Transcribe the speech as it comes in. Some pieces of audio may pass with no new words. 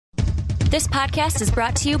This podcast is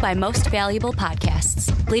brought to you by Most Valuable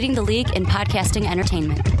Podcasts, leading the league in podcasting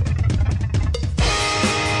entertainment.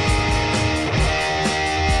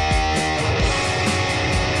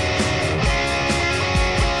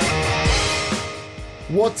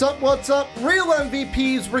 What's up, Real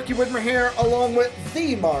MVPs, Ricky Widmer here, along with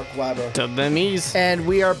the Mark Weber. To them ease. And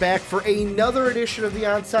we are back for another edition of the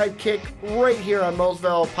Onside Kick right here on Most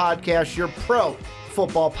Valuable Podcast, your pro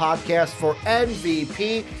football podcast for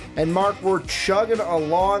MVP. And Mark, we're chugging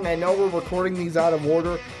along. I know we're recording these out of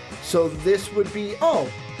order, so this would be,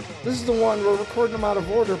 this is the one, we're recording them out of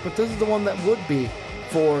order, but this is the one that would be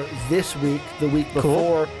for this week, the week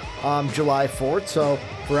before July 4th. So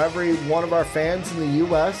for every one of our fans in the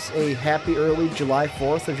U.S., a happy early July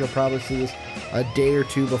 4th, as you'll probably see this a day or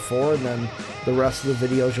two before, and then the rest of the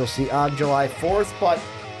videos you'll see on July 4th. But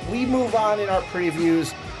we move on in our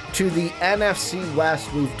previews to the NFC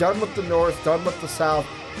West. We've done with the North, done with the South.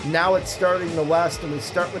 Now it's starting the West, and we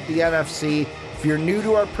start with the NFC. If you're new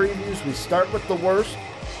to our previews, we start with the worst,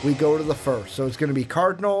 we go to the first. So it's going to be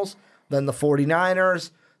Cardinals, then the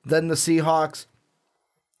 49ers, then the Seahawks,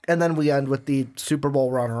 and then we end with the Super Bowl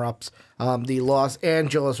runner-ups, the Los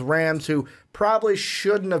Angeles Rams, who probably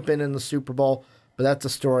shouldn't have been in the Super Bowl, but that's a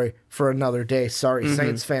story for another day. Sorry,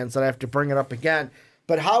 Saints fans, that I have to bring it up again.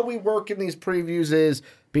 But how we work in these previews is,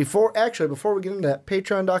 before we get into that,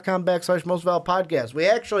 patreon.com/mostvaluablepodcast. We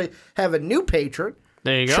actually have a new patron,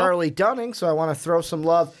 There you go. Charlie Dunning, so I want to throw some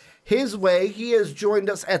love his way. He has joined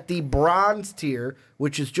us at the bronze tier,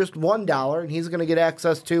 which is just $1, and he's going to get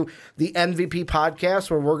access to the MVP podcast,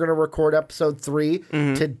 where we're going to record episode 3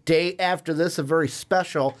 today after this, a very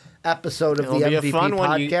special episode of the MVP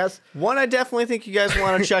podcast. One I definitely think you guys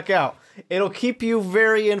want to check out. It'll keep you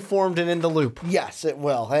very informed and in the loop. Yes, it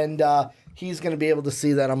will, and he's going to be able to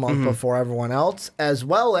see that a month before everyone else, as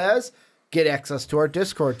well as get access to our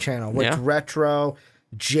Discord channel, which Retro,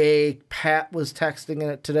 Jake, Pat was texting in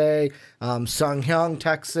it today. Sung Hyung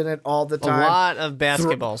texting it all the time. A lot of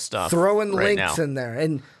basketball stuff. Throwing links in there.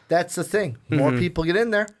 And that's the thing. More people get in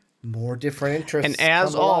there, more different interests. And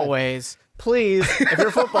as always, please, if you're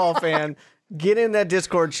a football fan, get in that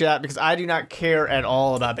Discord chat, because I do not care at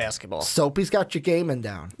all about basketball. Soapy's got your gaming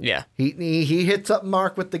down. Yeah. He hits up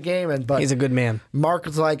Mark with the gaming, but he's a good man. Mark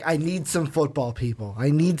is like, I need some football people. I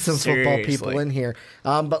need some football people in here.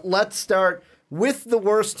 But let's start with the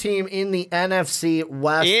worst team in the NFC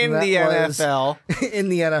West. In the NFL. In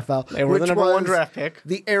the NFL. They were the number 1 draft pick.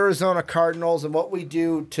 The Arizona Cardinals. And what we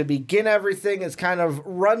do to begin everything is kind of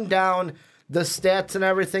run down the stats and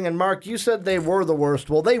everything. And Mark, you said they were the worst.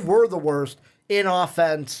 Well, they were the worst in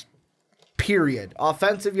offense, period.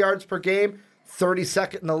 Offensive yards per game,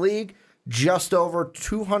 32nd in the league. Just over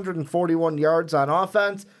 241 yards on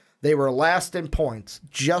offense. They were last in points.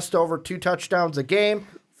 Just over 2 touchdowns a game.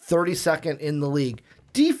 32nd in the league.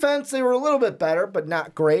 Defense, they were a little bit better, but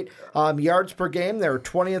not great. Yards per game, they were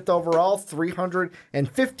 20th overall,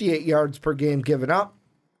 358 yards per game given up,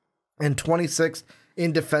 and 26th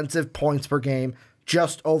in defensive points per game,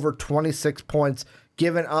 just over 26 points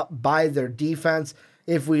given up by their defense.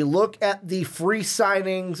 If we look at the free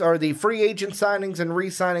signings, or the free agent signings and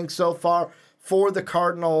re-signings so far for the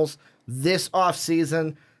Cardinals this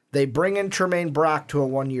offseason, they bring in Tremaine Brock to a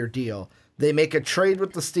 1-year deal. They make a trade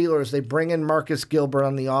with the Steelers. They bring in Marcus Gilbert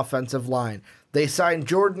on the offensive line. They sign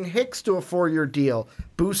Jordan Hicks to a 4-year deal,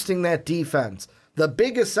 boosting that defense. The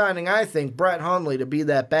biggest signing, I think, Brett Hundley to be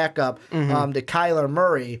that backup to Kyler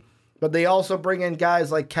Murray. But they also bring in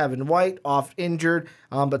guys like Kevin White, off injured,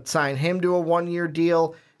 but sign him to a 1-year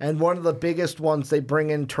deal. And one of the biggest ones, they bring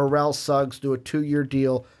in Terrell Suggs to a 2-year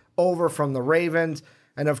deal over from the Ravens.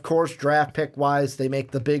 And, of course, draft pick-wise, they make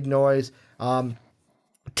the big noise,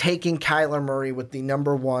 taking Kyler Murray with the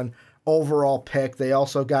number 1 overall pick. They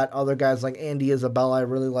also got other guys like Andy Isabella. I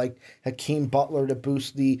really like Hakeem Butler to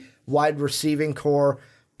boost the wide receiving core.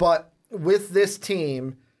 But with this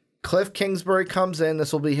team, Cliff Kingsbury comes in.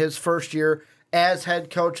 This will be his first year as head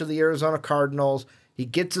coach of the Arizona Cardinals. He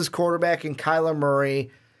gets his quarterback in Kyler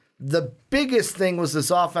Murray. The biggest thing was this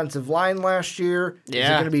offensive line last year. Yeah, is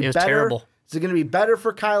it going to be was better? terrible. Is it going to be better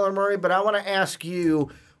for Kyler Murray? But I want to ask you,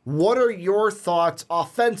 what are your thoughts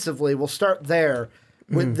offensively? We'll start there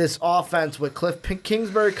with this offense, with Cliff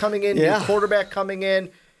Kingsbury coming in, new quarterback coming in,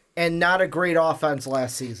 and not a great offense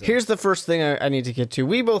last season. Here's the first thing I need to get to.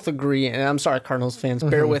 We both agree, and I'm sorry, Cardinals fans,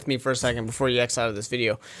 bear with me for a second before you X out of this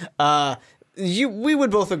video. We would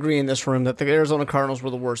both agree in this room that the Arizona Cardinals were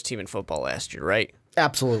the worst team in football last year, right?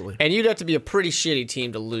 Absolutely. And you'd have to be a pretty shitty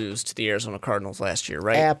team to lose to the Arizona Cardinals last year,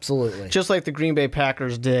 right? Absolutely. Just like the Green Bay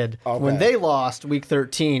Packers did when they lost Week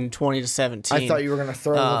 13, 20-17. I thought you were going to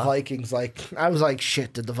throw the Vikings. I was like,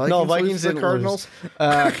 shit, did the Vikings lose to the Cardinals?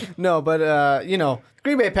 No, but,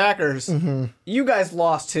 Green Bay Packers, you guys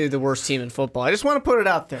lost to the worst team in football. I just want to put it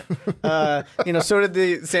out there. So did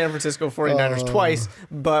the San Francisco 49ers twice,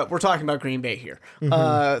 but we're talking about Green Bay here.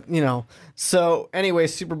 So anyway,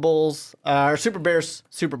 Super Bears,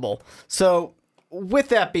 Super Bowl. So with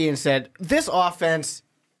that being said, this offense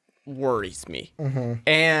worries me.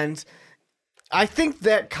 And I think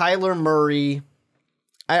that Kyler Murray...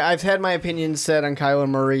 I've had my opinion said on Kyler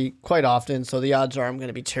Murray quite often, so the odds are I'm going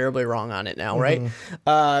to be terribly wrong on it now, right?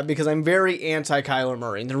 Because I'm very anti-Kyler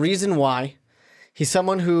Murray. And the reason why, he's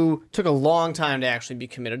someone who took a long time to actually be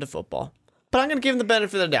committed to football. But I'm going to give him the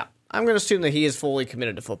benefit of the doubt. I'm going to assume that he is fully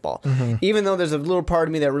committed to football. Even though there's a little part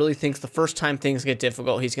of me that really thinks the first time things get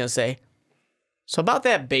difficult, he's going to say, so about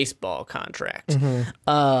that baseball contract.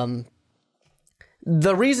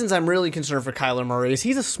 The reasons I'm really concerned for Kyler Murray is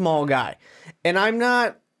he's a small guy. And I'm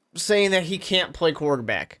not saying that he can't play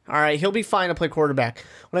quarterback. All right, he'll be fine to play quarterback.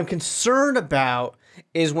 What I'm concerned about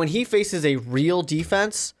is when he faces a real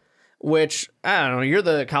defense, which, I don't know, you're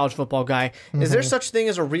the college football guy. Is there such thing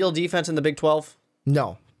as a real defense in the Big 12?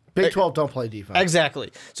 No. Big 12 don't play defense.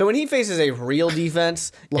 Exactly. So when he faces a real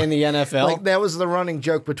defense in the NFL... that was the running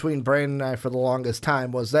joke between Brandon and I for the longest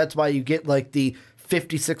time, was that's why you get the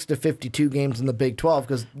 56-52 games in the Big 12,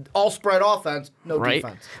 because all spread offense, no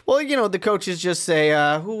defense. Well, the coaches just say,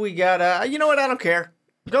 who we got? You know what? I don't care.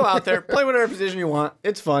 Go out there, play whatever position you want.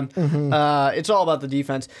 It's fun. It's all about the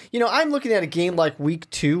defense. I'm looking at a game like Week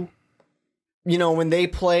 2, when they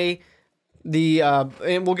play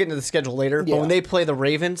and we'll get into the schedule later, but when they play the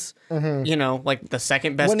Ravens, like the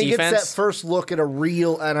second best defense. When he gets that first look at a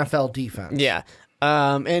real NFL defense. Yeah.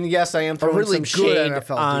 And yes, I am throwing really some shade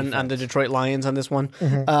on the Detroit Lions on this one.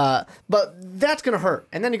 But that's going to hurt.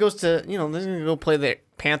 And then he goes to, they're going to go play the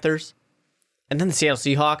Panthers and then the Seattle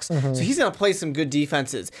Seahawks. So he's going to play some good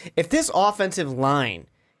defenses. If this offensive line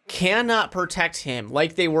cannot protect him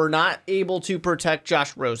like they were not able to protect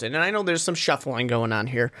Josh Rosen, and I know there's some shuffling going on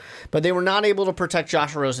here, but they were not able to protect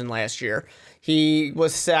Josh Rosen last year. He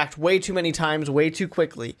was sacked way too many times, way too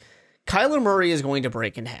quickly. Kyler Murray is going to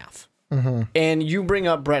break in half. And you bring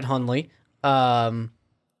up Brett Hundley. Brett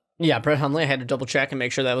Hundley. I had to double check and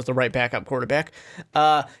make sure that was the right backup quarterback.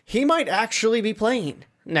 He might actually be playing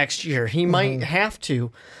next year. He might have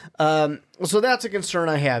to. So that's a concern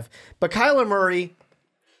I have. But Kyler Murray,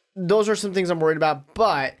 those are some things I'm worried about.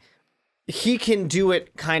 But he can do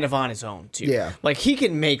it kind of on his own, too. Yeah. He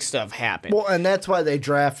can make stuff happen. Well, and that's why they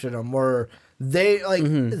drafted him, where they,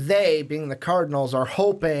 they, being the Cardinals, are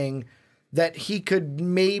hoping that he could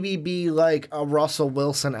maybe be like a Russell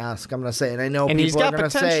Wilson-esque, I'm going to say. And I know people are going to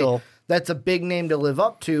say that's a big name to live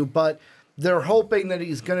up to, but they're hoping that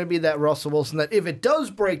he's going to be that Russell Wilson, that if it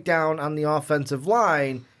does break down on the offensive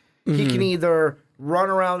line, he can either run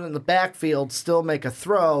around in the backfield, still make a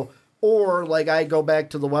throw, or like I go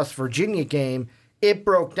back to the West Virginia game, it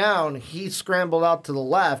broke down, he scrambled out to the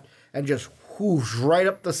left and just whoosh right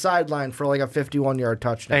up the sideline for like a 51-yard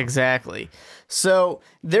touchdown. Exactly. So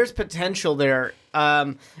there's potential there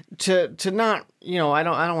to not, I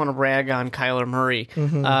don't want to rag on Kyler Murray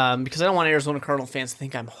because I don't want Arizona Cardinal fans to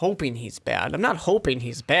think I'm hoping he's bad. I'm not hoping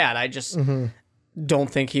he's bad. I just don't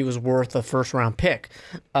think he was worth a first-round pick,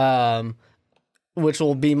 which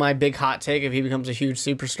will be my big hot take if he becomes a huge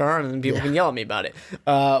superstar, and then people can yell at me about it.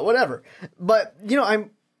 Whatever. But,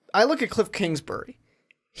 I look at Cliff Kingsbury.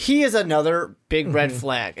 He is another big red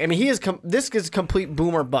flag. I mean, this is complete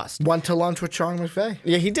boomer bust. Went to lunch with Sean McVay.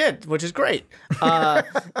 Yeah, he did, which is great.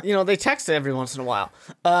 They text every once in a while.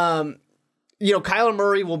 Kyler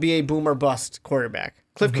Murray will be a boomer bust quarterback.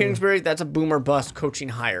 Cliff Kingsbury, that's a boomer bust coaching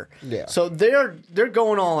hire. Yeah. So they're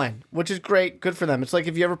going all in, which is great. Good for them. It's like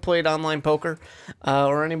if you ever played online poker,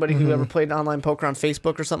 or anybody who ever played online poker on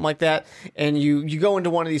Facebook or something like that, and you go into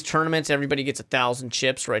one of these tournaments, everybody gets 1,000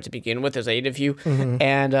 chips right to begin with. There's 8 of you,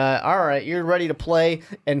 and all right, you're ready to play,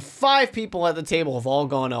 and 5 people at the table have all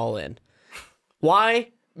gone all in.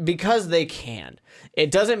 Why? Because they can.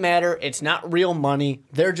 It doesn't matter. It's not real money.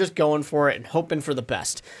 They're just going for it and hoping for the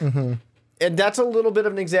best. And that's a little bit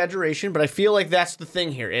of an exaggeration, but I feel like that's the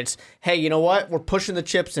thing here. It's, hey, you know what? We're pushing the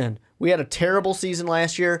chips in. We had a terrible season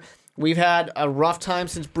last year. We've had a rough time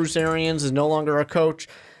since Bruce Arians is no longer our coach.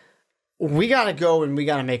 We got to go and we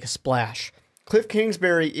got to make a splash. Cliff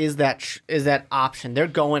Kingsbury is that option. They're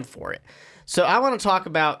going for it. So I want to talk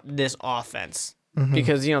about this offense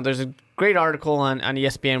because, there's a great article on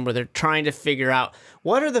ESPN where they're trying to figure out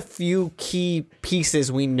what are the few key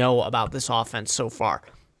pieces we know about this offense so far.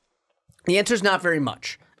 The answer is not very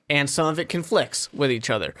much, and some of it conflicts with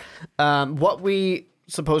each other. What we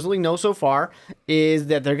supposedly know so far is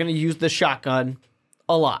that they're going to use the shotgun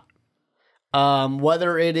a lot.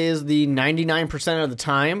 Whether it is the 99% of the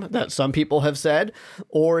time that some people have said,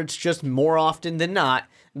 or it's just more often than not,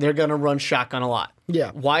 they're going to run shotgun a lot.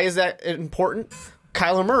 Yeah. Why is that important?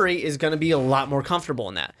 Kyler Murray is going to be a lot more comfortable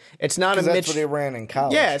in that. It's not a Mitch. That's what he ran in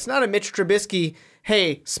college. Yeah, it's not a Mitch Trubisky.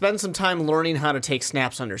 Hey, spend some time learning how to take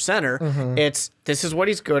snaps under center. It's this is what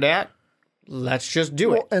he's good at. Let's just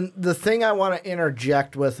do it. And the thing I want to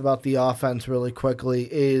interject with about the offense really quickly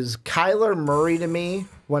is Kyler Murray to me,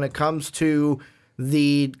 when it comes to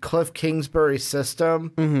the Cliff Kingsbury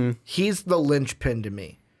system, he's the linchpin to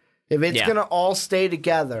me. If it's going to all stay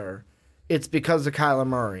together, it's because of Kyler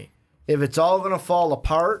Murray. If it's all going to fall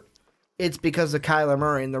apart, it's because of Kyler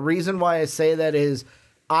Murray. And the reason why I say that is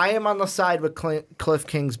I am on the side with Cliff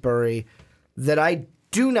Kingsbury that I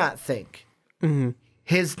do not think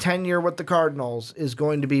his tenure with the Cardinals is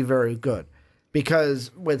going to be very good.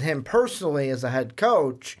 Because with him personally as a head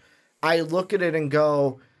coach, I look at it and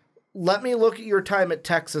go, let me look at your time at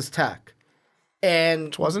Texas Tech. And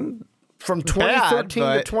It wasn't from 2013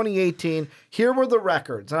 to 2018, here were the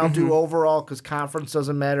records. And I'll do overall because conference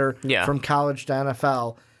doesn't matter from college to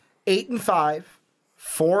NFL. 8-5,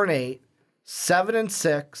 4-8,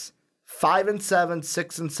 7-6, 5-7,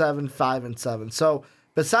 6-7, 5-7. So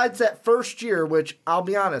besides that first year, which I'll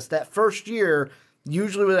be honest, that first year,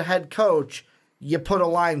 usually with a head coach, you put a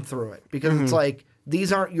line through it because it's like,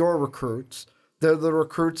 these aren't your recruits. They're the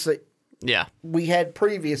recruits that we had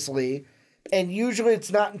previously. And usually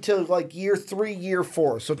it's not until like year 3, year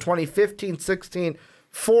 4, so 2015, 16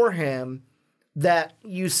 for him that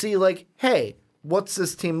you see like, hey, what's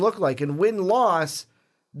this team look like? And win-loss,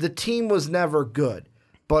 the team was never good.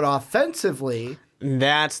 But offensively...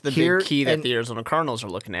 That's the big key that the Arizona Cardinals are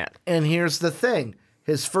looking at. And here's the thing.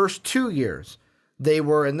 His first 2 years, they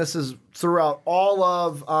were, and this is throughout all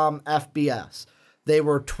of FBS, they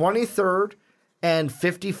were 23rd and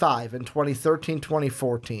 55 in 2013,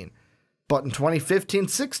 2014. But in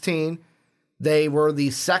 2015-16, they were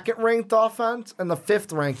the second-ranked offense and the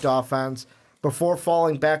fifth-ranked offense before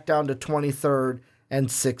falling back down to 23rd and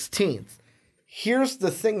 16th. Here's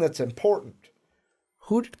the thing that's important.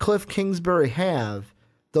 Who did Cliff Kingsbury have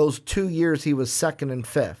those 2 years he was second and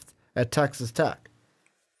fifth at Texas Tech?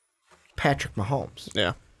 Patrick Mahomes.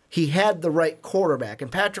 Yeah. He had the right quarterback, and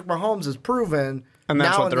Patrick Mahomes has proven and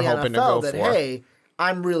that's now what they're in the hoping NFL to go that, for. hey,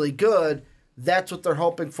 I'm really good. That's what they're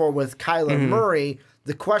hoping for with Kyler Murray.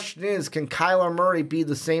 The question is, can Kyler Murray be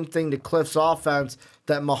the same thing to Cliff's offense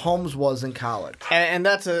that Mahomes was in college? And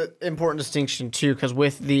that's an important distinction, too, because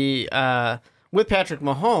with the with Patrick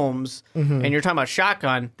Mahomes, and you're talking about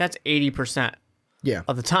shotgun, that's 80%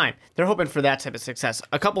 of the time. They're hoping for that type of success.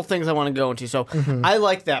 A couple things I want to go into. So I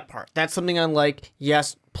like that part. That's something I like.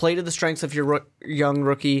 Yes, play to the strengths of your young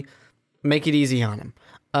rookie. Make it easy on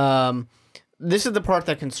him. This is the part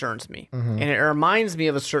that concerns me, and it reminds me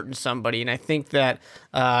of a certain somebody, and I think that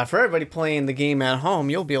for everybody playing the game at home,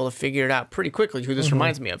 you'll be able to figure it out pretty quickly who this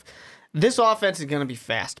reminds me of. This offense is going to be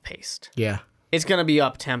fast-paced. Yeah. It's going to be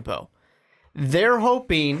up-tempo. They're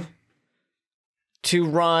hoping to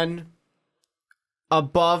run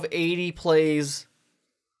above 80 plays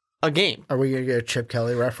a game. Are we going to get a Chip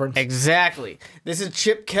Kelly reference? Exactly. This is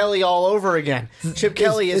Chip Kelly all over again. Chip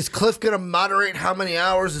Kelly is Cliff going to moderate how many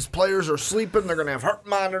hours his players are sleeping? They're going to have heart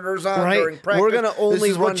monitors on during practice. We're going to only this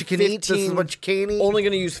is run what you can 15, eat. This is what you can't eat. Only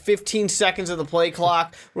going to use 15 seconds of the play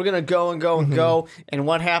clock. We're going to go and go and go. And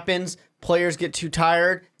what happens? Players get too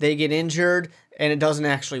tired. They get injured. And it doesn't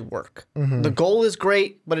actually work. The goal is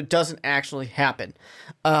great, but it doesn't actually happen.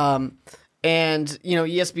 And, you know,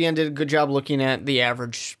 ESPN did a good job looking at the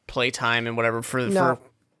average play time and whatever for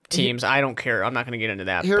teams. I don't care. I'm not going to get into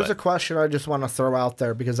that. Here's a question I just want to throw out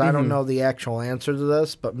there because I don't know the actual answer to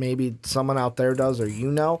this, but maybe someone out there does or you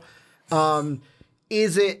know.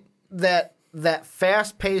 Is it that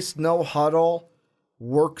fast-paced no huddle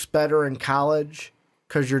works better in college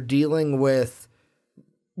because you're dealing with,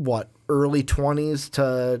 early 20s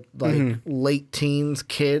to late teens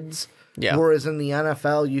kids? Yeah. Whereas in the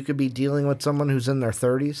NFL, you could be dealing with someone who's in their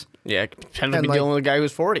 30s. Yeah, tend to be dealing with a guy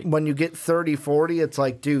who's 40. When you get 30, 40, it's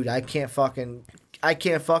like, dude, I can't fucking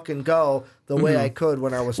go the way I could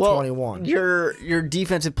when I was 21. Your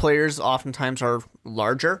defensive players oftentimes are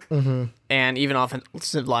larger, and even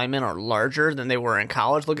offensive linemen are larger than they were in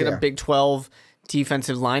college. Look at a Big 12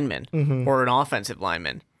 defensive lineman or an offensive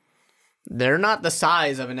lineman. They're not the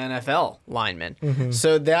size of an NFL lineman.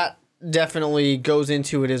 So that definitely goes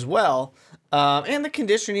into it as well. And the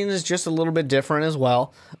conditioning is just a little bit different as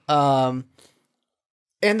well. And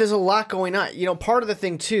there's a lot going on. You know, part of the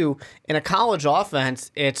thing, too, in a college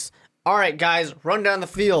offense, it's, all right, guys, run down the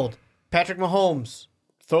field. Patrick Mahomes,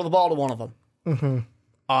 throw the ball to one of them. Mm-hmm.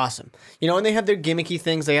 Awesome. You know, and they have their gimmicky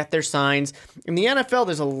things. They have their signs. In the NFL,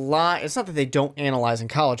 there's a lot. It's not that they don't analyze in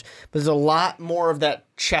college, but there's a lot more of that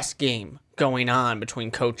chess game going on between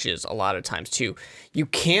coaches a lot of times, too. You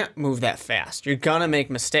can't move that fast. You're going to make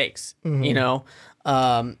mistakes, you know,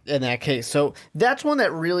 in that case. So that's one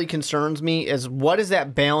that really concerns me is what is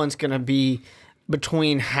that balance going to be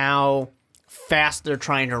between how fast they're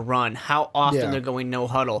trying to run, how often they're going no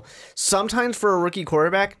huddle. Sometimes for a rookie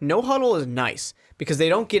quarterback, no huddle is nice because they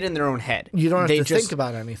don't get in their own head. You don't have to think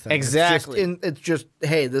about anything. Exactly. It's just,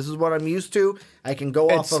 hey, this is what I'm used to. I can go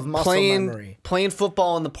off of muscle memory. Playing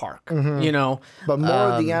football in the park, you know. But more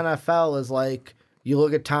of the NFL is like, you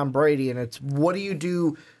look at Tom Brady and it's, what do you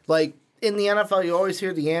do? Like, in the NFL, you always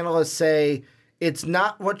hear the analysts say, it's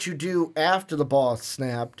not what you do after the ball is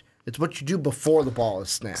snapped. It's what you do before the ball is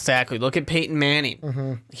snapped. Exactly. Look at Peyton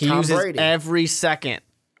Manning. He uses Brady. Every second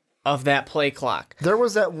of that play clock. There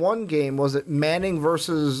was that one game, was it Manning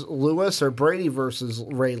versus Lewis or Brady versus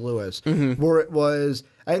Ray Lewis, where it was,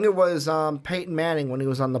 I think it was Peyton Manning when he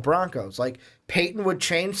was on the Broncos. Like, Peyton would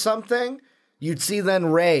change something, you'd see then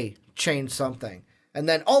Ray change something. And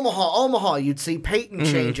then Omaha, you'd see Peyton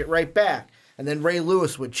change it right back. And then Ray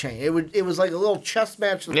Lewis would change. It was like a little chess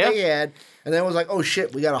match that they had, and then it was like, oh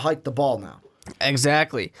shit, we got to hike the ball now.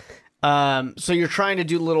 Exactly. So you're trying to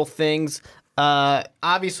do little things.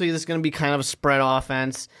 Obviously, this is going to be kind of a spread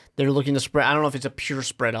offense. They're looking to spread. I don't know if it's a pure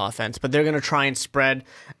spread offense, but they're going to try and spread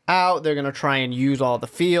out. They're going to try and use all the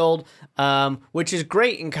field, which is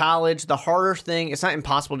great in college. The harder thing, it's not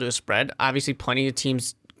impossible to do a spread. Obviously, plenty of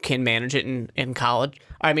teams can manage it in college.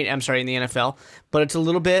 In the NFL. But it's a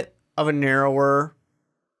little bit of a narrower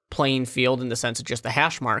playing field in the sense of just the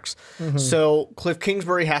hash marks. So Cliff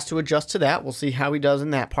Kingsbury has to adjust to that. We'll see how he does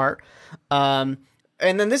in that part. And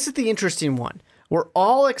then this is the interesting one. We're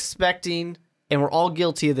all expecting, and we're all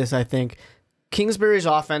guilty of this, I think, Kingsbury's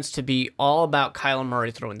offense to be all about Kyler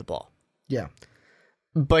Murray throwing the ball. Yeah.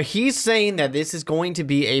 But he's saying that this is going to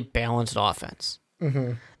be a balanced offense.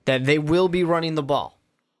 That they will be running the ball.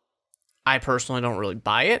 I personally don't really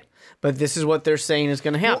buy it, but this is what they're saying is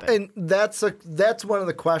going to happen. Well, and that's one of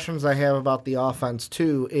the questions I have about the offense,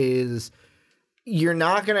 too, is you're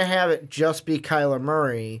not going to have it just be Kyler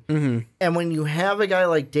Murray. And when you have a guy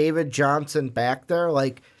like David Johnson back there,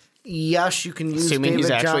 like, yes, you can use assuming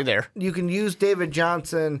he's actually there. You can use David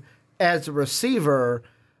Johnson as a receiver,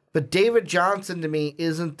 but David Johnson, to me,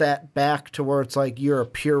 isn't that back to where it's like you're a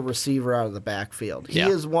pure receiver out of the backfield. He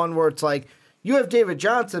is one where it's like, you have David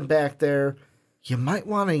Johnson back there, you might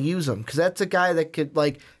want to use him because that's a guy that could,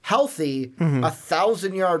 like, healthy,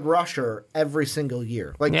 1,000-yard rusher every single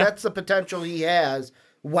year. Like, that's the potential he has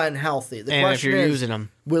when healthy. The question if you're is, using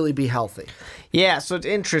him, will he be healthy? Yeah, so it's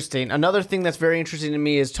interesting. Another thing that's very interesting to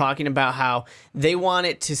me is talking about how they want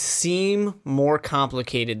it to seem more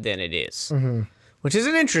complicated than it is, which is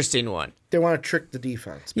an interesting one. They want to trick the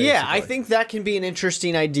defense, basically. Yeah, I think that can be an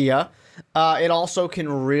interesting idea. It also can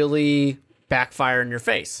really backfire in your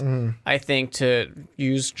face. I think, to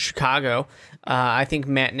use Chicago, I think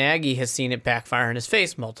Matt Nagy has seen it backfire in his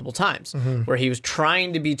face multiple times, where he was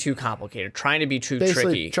trying to be too complicated, trying to be too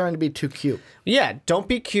tricky. Trying to be too cute. Yeah, don't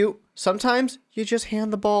be cute. Sometimes you just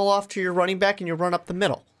hand the ball off to your running back and you run up the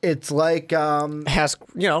middle. It's like... Ask,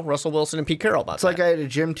 Russell Wilson and Pete Carroll about It's like I had a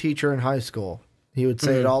gym teacher in high school. He would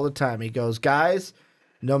say it all the time. He goes, guys,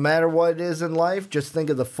 no matter what it is in life, just think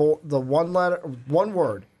of the one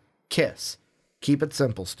word, KISS. Keep it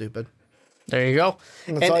simple, stupid. There you go.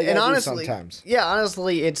 And honestly, sometimes. Yeah,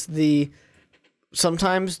 honestly, it's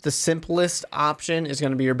sometimes the simplest option is going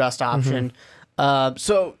to be your best option.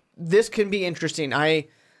 So this can be interesting.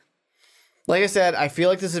 Like I said, I feel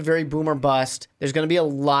like this is very boom or bust. There's going to be a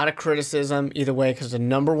lot of criticism either way because the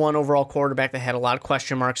number one overall quarterback that had a lot of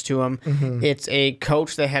question marks to him. It's a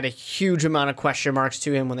coach that had a huge amount of question marks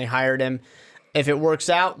to him when they hired him. If it works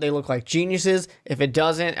out, they look like geniuses. If it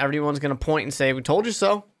doesn't, everyone's going to point and say, we told you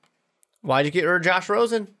so. Why'd you get rid of Josh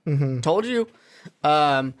Rosen? Told you.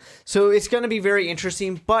 So it's going to be very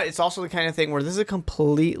interesting, but it's also the kind of thing where this is a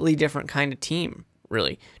completely different kind of team,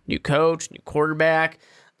 really. New coach, new quarterback,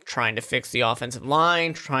 trying to fix the offensive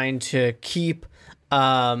line, trying to keep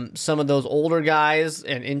some of those older guys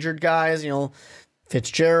and injured guys,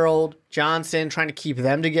 Fitzgerald, Johnson, trying to keep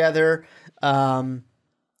them together.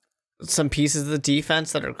 Some pieces of the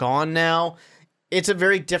defense that are gone now. it's a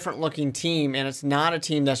very different looking team, and it's not a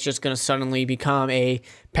team that's just going to suddenly become a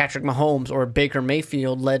Patrick Mahomes or a Baker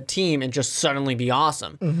Mayfield led team and just suddenly be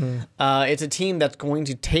awesome. It's a team that's going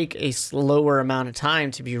to take a slower amount of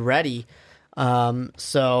time to be ready.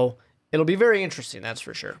 So it'll be very interesting, that's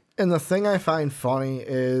for sure. And the thing I find funny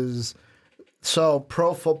is, so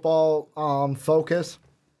Pro Football Focus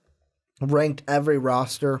ranked every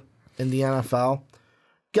roster in the NFL.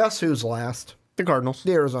 Guess who's last? The Cardinals.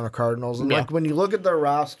 The Arizona Cardinals. And when you look at their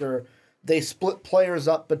roster, they split players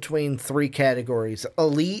up between 3 categories: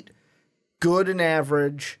 elite, good and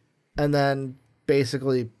average, and then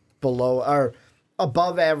basically below or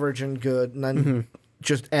above average and good, and then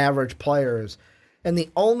just average players. And the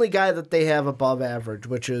only guy that they have above average,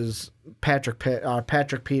 which is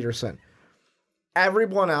Patrick Peterson.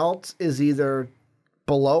 Everyone else is either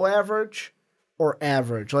below average or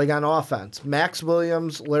average, like on offense. Max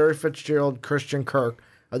Williams, Larry Fitzgerald, Christian Kirk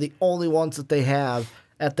are the only ones that they have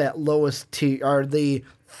at that lowest tier, or the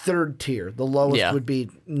third tier. The lowest would be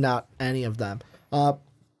not any of them.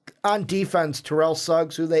 On defense, Terrell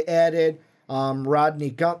Suggs, who they added, Rodney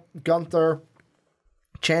Gunther,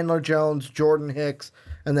 Chandler Jones, Jordan Hicks,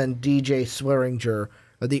 and then DJ Swearinger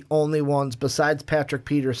are the only ones besides Patrick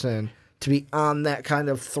Peterson to be on that kind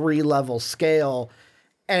of 3-level scale.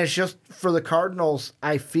 And it's just, for the Cardinals,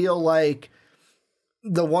 I feel like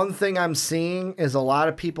the one thing I'm seeing is a lot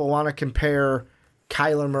of people want to compare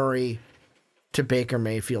Kyler Murray to Baker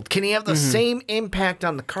Mayfield. Can he have the same impact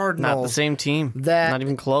on the Cardinals? Not the same team. Not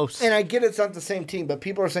even close. And I get it's not the same team, but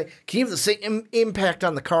people are saying, can you have the same impact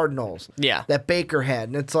on the Cardinals that Baker had?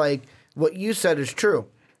 And it's like, what you said is true.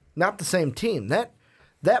 Not the same team. That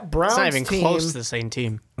Browns team... It's not even close to the same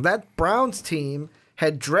team. That Browns team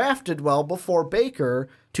had drafted well before Baker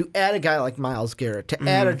to add a guy like Myles Garrett, to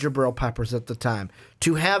add a Jabril Peppers at the time,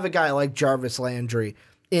 to have a guy like Jarvis Landry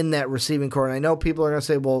in that receiving core. And I know people are going to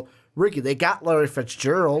say, well, Ricky, they got Larry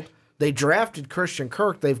Fitzgerald. They drafted Christian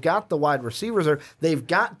Kirk. They've got the wide receivers there. They've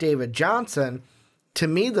got David Johnson. To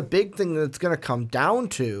me, the big thing that's going to come down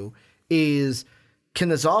to is, can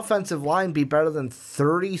this offensive line be better than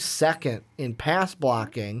 32nd in pass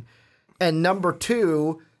blocking? And number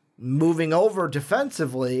 2, moving over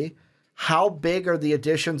defensively, how big are the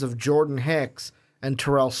additions of Jordan Hicks and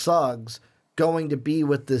Terrell Suggs going to be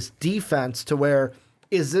with this defense, to where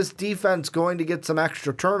is this defense going to get some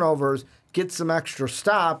extra turnovers, get some extra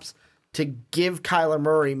stops to give Kyler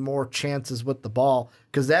Murray more chances with the ball?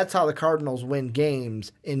 Because that's how the Cardinals win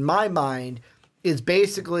games, in my mind, is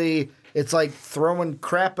basically, it's like throwing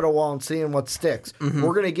crap at a wall and seeing what sticks.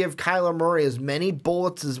 We're going to give Kyler Murray as many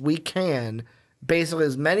bullets as we can, basically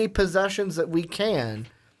as many possessions that we can,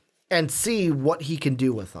 and see what he can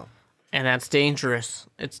do with them. And that's dangerous.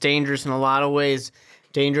 It's dangerous in a lot of ways.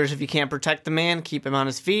 Dangerous if you can't protect the man, keep him on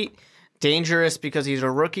his feet. Dangerous because he's a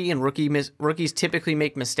rookie, and rookies typically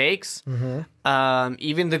make mistakes.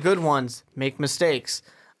 Even the good ones make mistakes.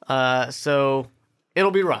 So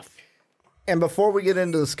it'll be rough. And before we get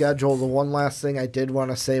into the schedule, the one last thing I did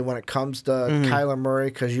want to say when it comes to Kyler Murray,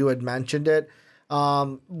 because you had mentioned it,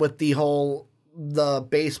 with the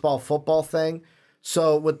baseball football thing.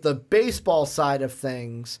 So with the baseball side of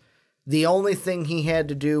things, the only thing he had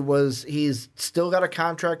to do was, he's still got a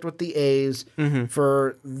contract with the A's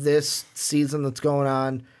for this season that's going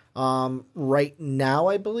on right now,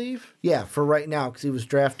 I believe. Yeah, for right now, because he was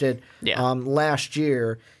drafted last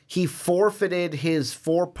year. He forfeited his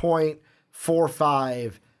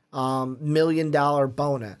 $4.45 million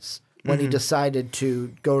bonus when he decided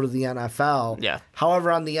to go to the NFL. Yeah.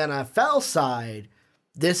 However, on the NFL side,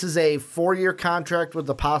 this is a 4-year contract with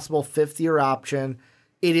a possible 5th-year option.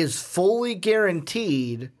 It is fully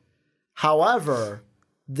guaranteed. However,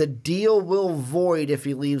 the deal will void if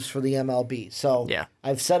he leaves for the MLB. So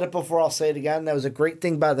I've said it before, I'll say it again. That was a great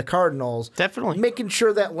thing by the Cardinals. Definitely. Making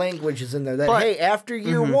sure that language is in there. That, hey, after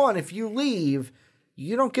year 1, if you leave,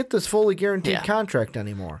 you don't get this fully guaranteed contract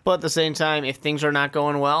anymore. But at the same time, if things are not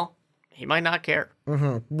going well, he might not care.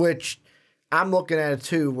 Which I'm looking at it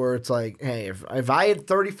too, where it's like, hey, if I had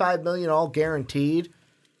 $35 million all guaranteed,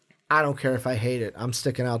 I don't care if I hate it. I'm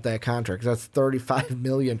sticking out that contract, because that's $35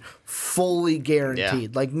 million fully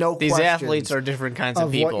guaranteed. Like, no These questions athletes are different kinds of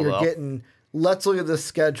people, what you're getting. Let's look at the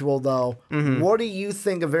schedule, though. What do you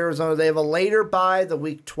think of Arizona? They have a later bye, the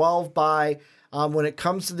Week 12 bye. When it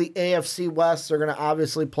comes to the AFC West, they're going to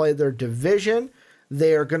obviously play their division.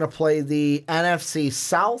 They are going to play the NFC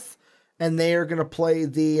South, and they are going to play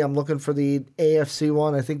I'm looking for the AFC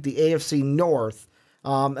one, I think the AFC North,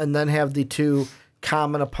 and then have the 2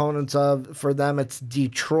 common opponents for them. It's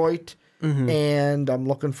Detroit, and I'm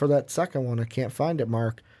looking for that second one. I can't find it,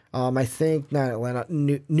 Mark. I think not Atlanta,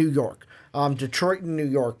 New York. Detroit and New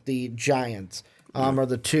York, the Giants, are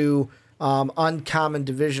the two uncommon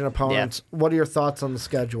division opponents. Yeah. What are your thoughts on the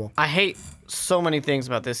schedule? I hate so many things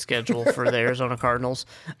about this schedule for the Arizona Cardinals.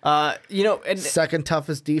 Second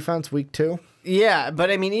toughest defense, week 2. Yeah,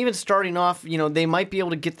 but I mean, even starting off, they might be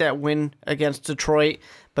able to get that win against Detroit,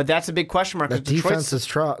 but that's a big question mark. That defense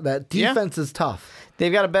is tough.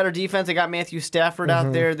 They've got a better defense. They got Matthew Stafford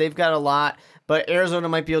out there. They've got a lot, but Arizona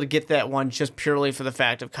might be able to get that one just purely for the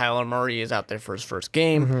fact of Kyler Murray is out there for his first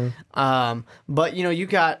game. But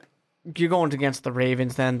you're going against the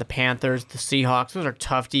Ravens, then the Panthers, the Seahawks. Those are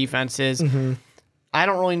tough defenses. I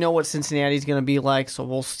don't really know what Cincinnati's going to be like, so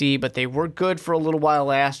we'll see. But they were good for a little while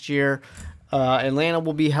last year. Atlanta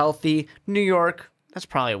will be healthy. New York, that's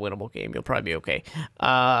probably a winnable game. You'll probably be okay.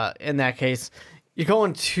 In that case, you're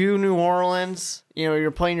going to New Orleans.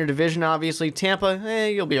 You're playing your division, obviously. Tampa,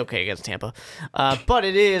 you'll be okay against Tampa. But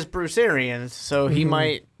it is Bruce Arians, so he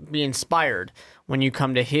might be inspired when you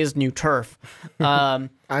come to his new turf. On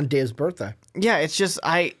Dave's birthday. Yeah, it's just,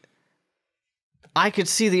 I could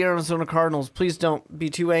see the Arizona Cardinals. Please don't be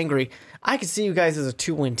too angry. I could see you guys as a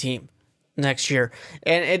 2-win team next year.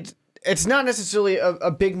 And it's not necessarily a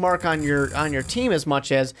big mark on your team as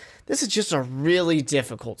much as this is just a really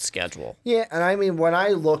difficult schedule. Yeah, and I mean, when I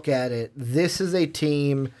look at it, this is a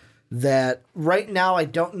team that right now I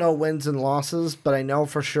don't know wins and losses, but I know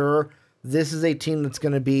for sure this is a team that's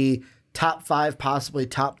going to be top 5, possibly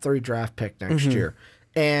top 3 draft pick next year.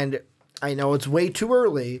 And I know it's way too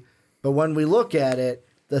early, but when we look at it,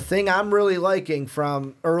 the thing I'm really liking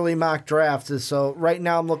from early mock drafts is, so right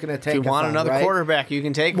now I'm looking at Tankathon. If you want another quarterback, you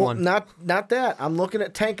can take one. Not that. I'm looking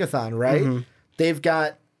at Tankathon, right? They've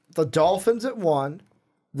got the Dolphins at 1,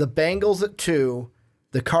 the Bengals at 2,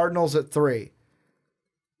 the Cardinals at 3.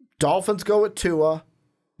 Dolphins go at Tua.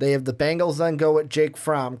 They have the Bengals then go at Jake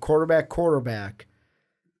Fromm, quarterback.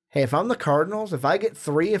 Hey, if I'm the Cardinals, if I get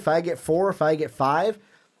 3, if I get 4, if I get 5,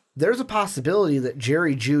 there's a possibility that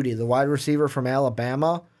Jerry Jeudy, the wide receiver from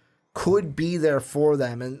Alabama, could be there for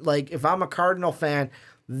them. And, if I'm a Cardinal fan,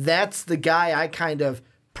 that's the guy I kind of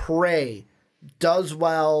pray does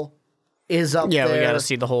well, is up there. Yeah, we got to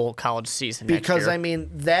see the whole college season because, next year.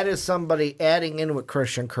 that is somebody adding in with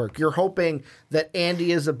Christian Kirk. You're hoping that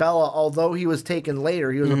Andy Isabella, although he was taken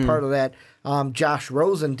later, he was a part of that Josh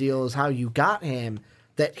Rosen deal is how you got him,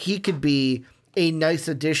 that he could be a nice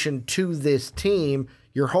addition to this team.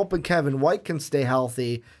 You're hoping Kevin White can stay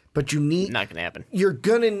healthy, but not going to happen. You're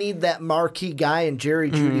going to need that marquee guy, and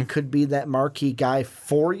Jerry Jeudy could be that marquee guy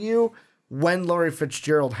for you when Larry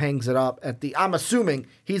Fitzgerald hangs it up I'm assuming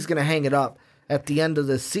he's going to hang it up at the end of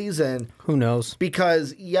the season. Who knows?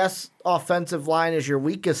 Because, yes, offensive line is your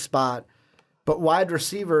weakest spot, but wide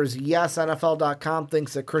receivers, yes, NFL.com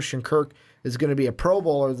thinks that Christian Kirk is going to be a Pro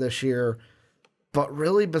Bowler this year, but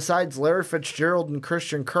really besides Larry Fitzgerald and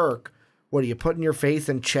Christian Kirk, what are you putting your faith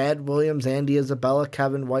in Chad Williams, Andy Isabella,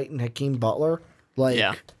 Kevin White, and Hakeem Butler?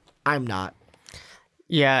 I'm not.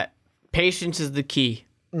 Yeah, patience is the key.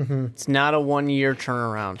 It's not a 1-year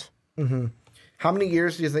turnaround. How many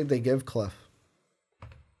years do you think they give Cliff?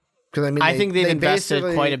 Because I think they've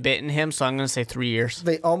invested quite a bit in him, so I'm going to say 3 years.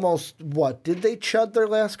 They almost did they chud their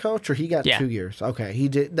last coach, or he got 2 years? Okay, he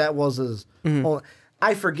did. That was his.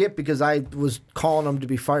 I forget because I was calling him to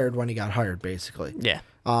be fired when he got hired, basically. Yeah.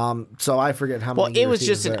 So I forget how many. Well, it was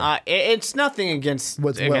just it's nothing against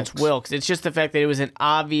Wilkes. It's just the fact that it was an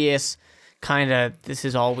obvious kind of this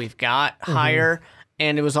is all we've got hire,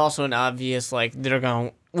 and it was also an obvious they're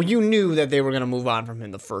going. Well, you knew that they were going to move on from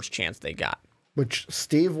him the first chance they got. Which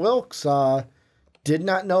Steve Wilkes did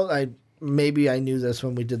not know. Maybe I knew this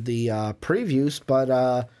when we did the previews,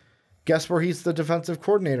 but guess where he's the defensive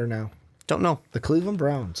coordinator now? Don't know. The Cleveland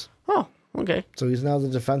Browns. Oh, okay. So he's now the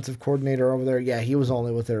defensive coordinator over there. Yeah, he was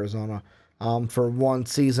only with Arizona for 1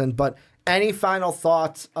 season. But any final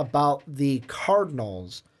thoughts about the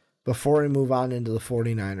Cardinals before we move on into the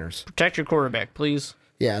 49ers? Protect your quarterback, please.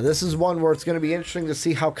 Yeah, this is one where it's going to be interesting to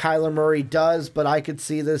see how Kyler Murray does, but I could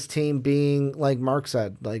see this team being, like Mark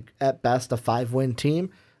said, at best a 5-win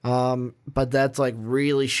team. But that's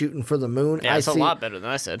really shooting for the moon. Yeah, it's a lot better than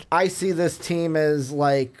I said. I see this team as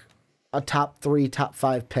a top 3, top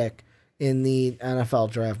 5 pick in the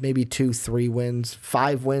NFL draft. Maybe 2, 3 wins.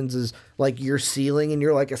 5 wins is your ceiling, and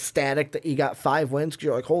you're ecstatic that you got 5 wins because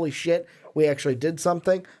you're holy shit, we actually did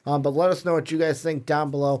something. But let us know what you guys think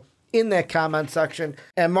down below in that comment section.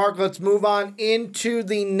 And Mark, let's move on into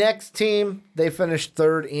the next team. They finished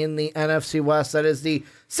 3rd in the NFC West. That is the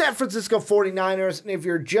San Francisco 49ers. And if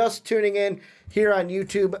you're just tuning in here on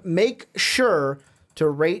YouTube, make sure to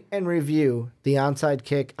rate and review the Onside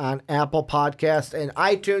Kick on Apple Podcasts and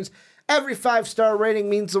iTunes. Every 5-star rating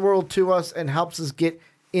means the world to us and helps us get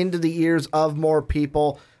into the ears of more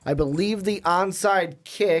people. I believe the Onside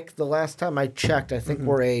Kick, the last time I checked, I think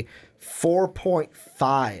we're a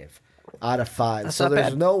 4.5 out of 5. That's so not there's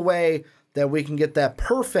bad. no way that we can get that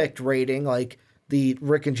perfect rating like the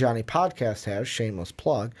Rick and Johnny podcast has. Shameless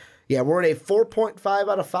plug. Yeah, we're at a 4.5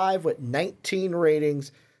 out of 5 with 19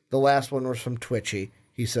 ratings. The last one was from Twitchy.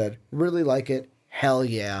 He said, really like it. Hell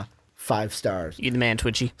yeah. 5 stars. You the man,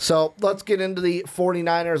 Twitchy. So let's get into the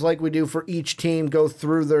 49ers like we do for each team, go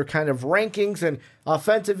through their kind of rankings and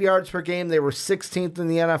offensive yards per game. They were 16th in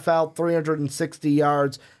the NFL, 360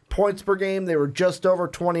 yards. Points per game, they were just over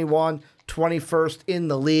 21, 21st in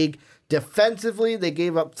the league. Defensively, they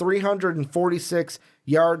gave up 346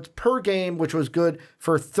 yards per game, which was good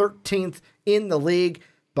for 13th in the league.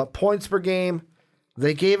 But points per game,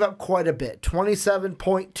 they gave up quite a bit.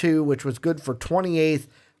 27.2, which was good for 28th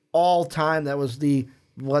all time. That was the,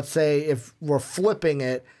 let's say, if we're flipping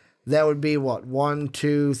it, that would be what? 1,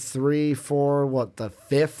 2, 3, 4, what? The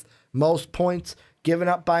 5th most points given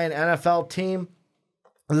up by an NFL team.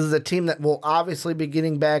 This is a team that will obviously be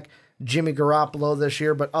getting back Jimmy Garoppolo this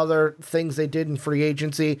year, but other things they did in free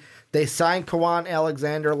agency, they signed Kawan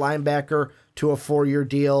Alexander, linebacker, to a 4-year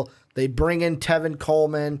deal. They bring in Tevin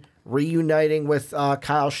Coleman, reuniting with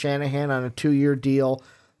Kyle Shanahan on a 2-year deal.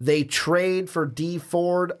 They trade for Dee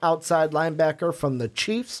Ford, outside linebacker from the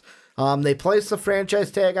Chiefs. They placed the franchise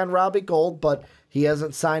tag on Robbie Gould, but he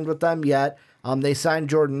hasn't signed with them yet. They signed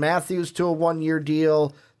Jordan Matthews to a 1-year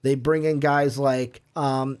deal. They bring in guys like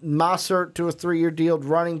Mossert to a 3-year deal,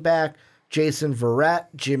 running back, Jason Verrett,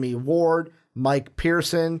 Jimmy Ward, Mike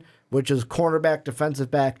Pearson, which is cornerback, defensive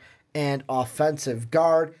back, and offensive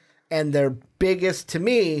guard. And their biggest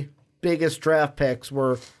draft picks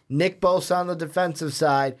were Nick Bosa on the defensive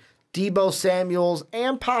side, Deebo Samuels,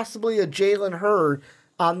 and possibly a Jalen Hurd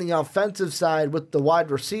on the offensive side with the wide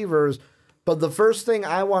receivers. But the first thing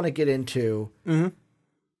I want to get into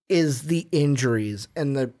is the injuries.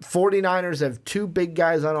 And the 49ers have 2 big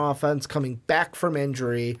guys on offense coming back from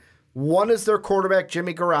injury. One is their quarterback,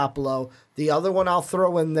 Jimmy Garoppolo. The other one I'll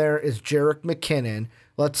throw in there is Jerick McKinnon.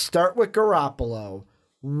 Let's start with Garoppolo.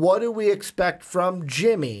 What do we expect from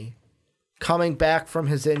Jimmy coming back from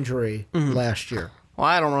his injury last year? Well,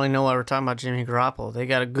 I don't really know why we're talking about Jimmy Garoppolo. They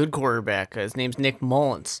got a good quarterback. His name's Nick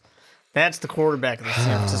Mullins. That's the quarterback of the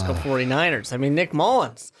San Francisco 49ers. I mean, Nick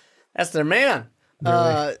Mullins. That's their man.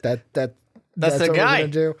 Really? That's their what we're guy.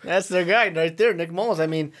 gonna do? That's their guy right there, Nick Mullins. I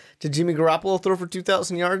mean, did Jimmy Garoppolo throw for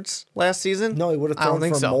 2,000 yards last season? No, he would have I don't thrown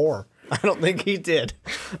think for so. more. I don't think he did.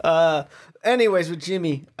 Anyways, with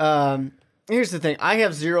Jimmy, here's the thing. I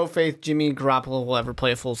have zero faith Jimmy Garoppolo will ever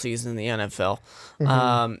play a full season in the NFL.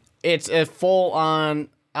 It's a full-on,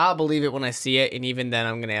 I'll believe it when I see it, and even then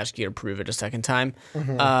I'm going to ask you to prove it a second time.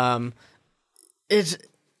 It's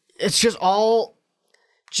just all...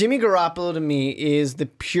 Jimmy Garoppolo to me is the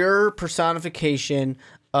pure personification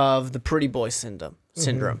of the pretty boy syndrome.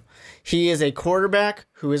 He is a quarterback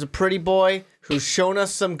who is a pretty boy, who's shown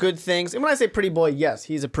us some good things. And when I say pretty boy, yes,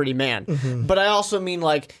 he's a pretty man. But I also mean,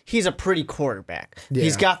 like, he's a pretty quarterback. Yeah.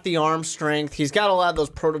 He's got the arm strength. He's got a lot of those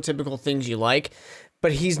prototypical things you like.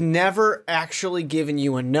 But he's never actually given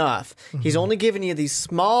you enough. He's only given you these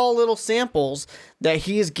small little samples that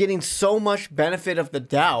he is getting so much benefit of the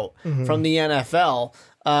doubt from the NFL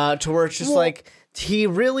to where it's just like he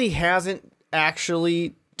really hasn't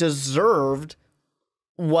actually deserved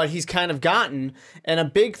what he's kind of gotten. And a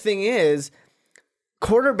big thing is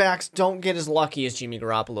quarterbacks don't get as lucky as Jimmy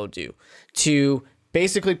Garoppolo do to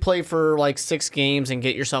basically play for like 6 games and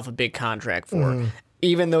get yourself a big contract for,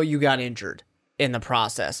 even though you got injured in the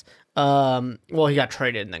process. Well, he got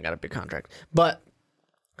traded and then got a big contract. But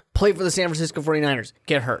play for the San Francisco 49ers,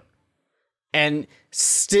 get hurt, and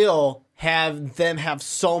still have them have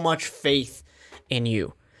so much faith in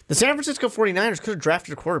you. The San Francisco 49ers could have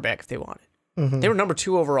drafted a quarterback if they wanted. They were number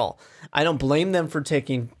 2 overall. I don't blame them for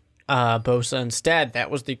taking Bosa instead.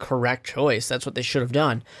 That was the correct choice. That's what they should have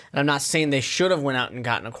done. And I'm not saying they should have went out and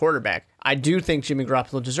gotten a quarterback. I do think Jimmy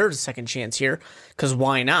Garoppolo deserves a second chance here, because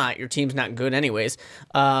why not? Your team's not good anyways.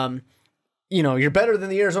 You know, you're better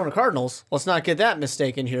than the Arizona Cardinals. Let's not get that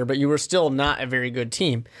mistaken here, but you were still not a very good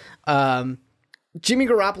team. Jimmy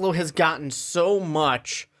Garoppolo has gotten so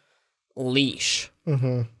much leash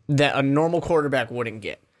that a normal quarterback wouldn't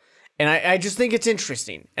get. And I just think it's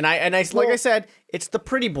interesting. And I like I said, it's the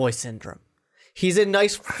pretty boy syndrome. He's a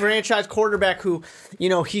nice franchise quarterback who, you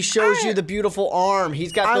know, he shows you the beautiful arm.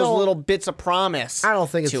 He's got those little bits of promise. I don't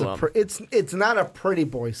think it's it's not a pretty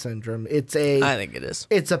boy syndrome. I think it is.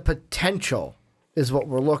 It's a potential is what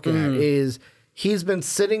we're looking at. Is he's been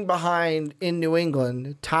sitting behind in New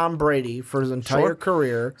England Tom Brady for his entire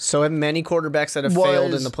career. So have many quarterbacks that have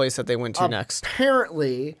failed in the place that they went to next.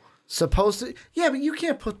 Apparently supposed to. Yeah, but you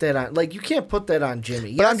can't put that on. Like, you can't put that on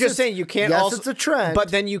Jimmy. But I'm just saying you can't. Yes, also, it's a trend.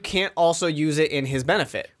 But then you can't also use it in his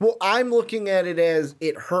benefit. Well, I'm looking at it as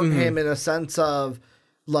it hurt him in a sense of,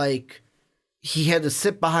 like, he had to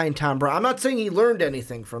sit behind Tom Brady. I'm not saying he learned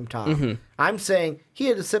anything from Tom. I'm saying he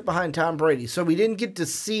had to sit behind Tom Brady. So we didn't get to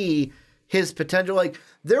see his potential. Like,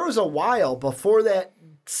 there was a while before that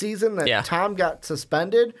season that Tom got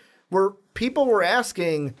suspended where people were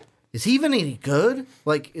asking, is he even any good?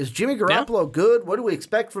 Like, is Jimmy Garoppolo good? What do we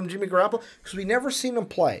expect from Jimmy Garoppolo? Because we never seen him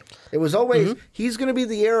play. It was always, he's going to be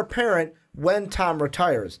the heir apparent when Tom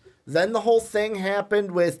retires. Then the whole thing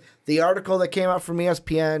happened with the article that came out from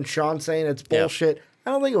ESPN, Sean saying it's bullshit.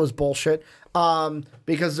 I don't think it was bullshit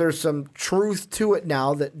because there's some truth to it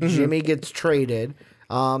now that Jimmy gets traded.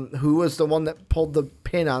 Who was the one that pulled the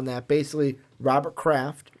pin on that? Basically, Robert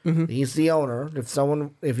Kraft. He's the owner.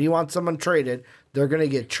 If you want someone traded, they're going to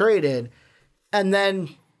get traded. And then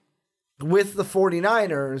with the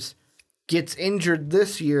 49ers, gets injured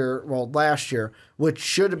last year, which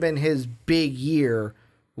should have been his big year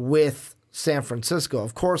with San Francisco.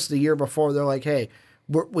 Of course, the year before, they're like, hey,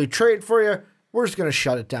 we trade for you. We're just going to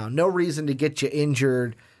shut it down. No reason to get you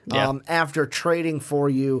injured after trading for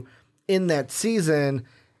you in that season.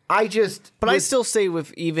 I still say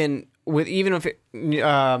with even if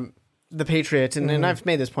the Patriots, and I've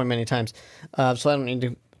made this point many times, so I don't need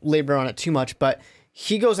to labor on it too much, but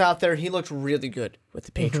he goes out there, he looked really good with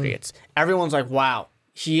the Patriots. Everyone's like, wow,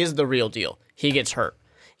 he is the real deal. He gets hurt.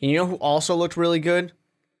 And you know who also looked really good?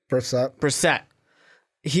 Brissett.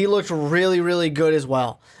 He looked really, really good as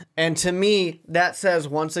well. And to me, that says,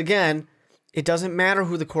 once again, it doesn't matter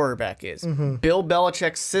who the quarterback is. Bill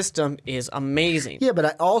Belichick's system is amazing. Yeah, but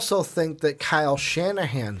I also think that Kyle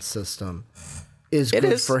Shanahan's system is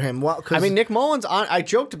good for him. Well, I mean, Nick Mullins, I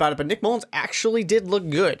joked about it, but Nick Mullins actually did look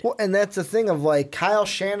good. Well, and that's the thing of, like, Kyle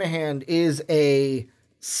Shanahan is a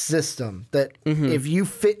system that if you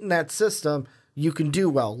fit in that system, you can do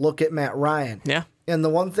well. Look at Matt Ryan. Yeah. And the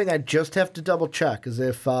one thing I just have to double check is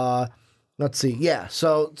if, let's see. Yeah,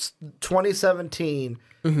 so 2017,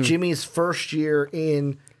 Jimmy's first year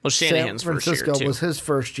in San Francisco was his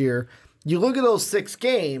first year. You look at those 6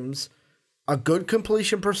 games, a good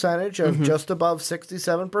completion percentage of just above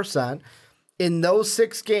 67%. In those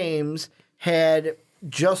 6 games, had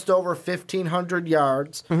just over 1,500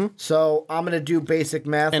 yards. So I'm going to do basic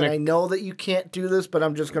math, and I know that you can't do this, but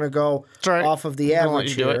I'm just going to go off of the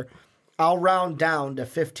average here. I'll round down to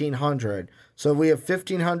 1,500. So we have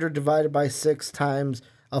 1,500 divided by 6 times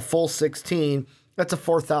a full 16. That's a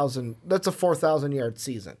 4,000. That's a 4,000-yard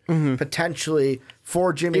season potentially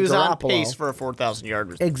for Jimmy Garoppolo. He was on pace for a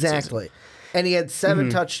 4,000-yard exactly, season. And he had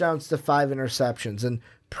 7 touchdowns to 5 interceptions, and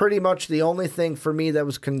pretty much the only thing for me that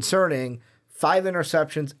was concerning: 5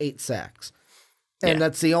 interceptions, 8 sacks, and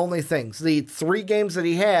that's the only thing. So the 3 games that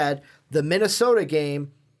he had, the Minnesota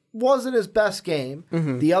game wasn't his best game.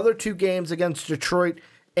 The other 2 games against Detroit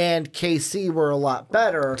and KC were a lot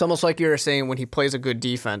better. It's almost like you were saying when he plays a good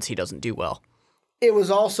defense, he doesn't do well. It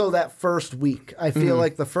was also that first week. I feel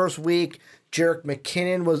like the first week, Jerick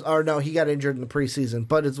McKinnon he got injured in the preseason,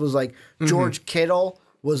 but it was like George Kittle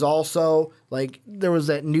was also, like, there was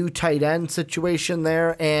that new tight end situation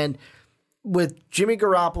there. And with Jimmy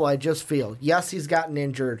Garoppolo, I just feel, yes, he's gotten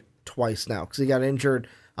injured twice now because he got injured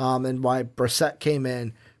and why Brissett came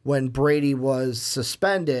in when Brady was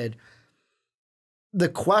suspended. The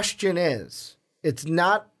question is, it's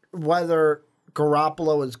not whether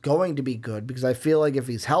Garoppolo is going to be good, because I feel like if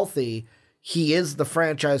he's healthy, he is the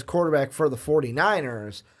franchise quarterback for the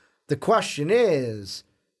 49ers. The question is,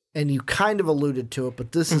 and you kind of alluded to it,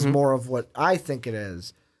 but this is more of what I think it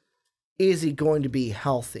is he going to be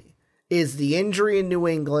healthy? Is the injury in New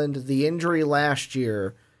England, the injury last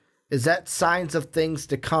year, is that signs of things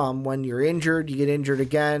to come? When you're injured, you get injured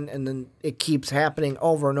again, and then it keeps happening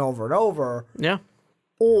over and over and over. Yeah.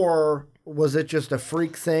 Or was it just a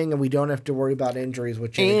freak thing and we don't have to worry about injuries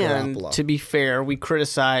with Jimmy Garoppolo? And to be fair, we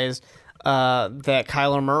criticize that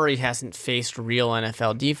Kyler Murray hasn't faced real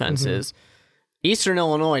NFL defenses. Eastern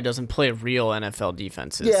Illinois doesn't play real NFL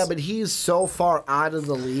defenses. Yeah, but he's so far out of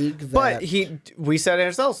the league that... But we said it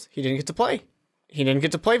ourselves. He didn't get to play. He didn't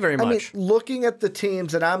get to play very much. I mean, looking at the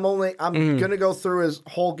teams, and I'm going to go through his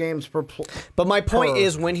whole games per... But my point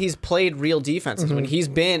is, when he's played real defenses, when he's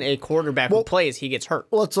been a quarterback who plays, he gets hurt.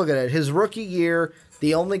 Let's look at it. His rookie year,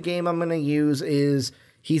 the only game I'm going to use is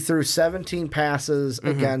he threw 17 passes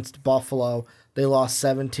against Buffalo. They lost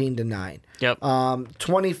 17-9. Yep.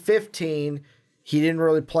 2015, he didn't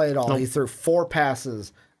really play at all. Nope. He threw 4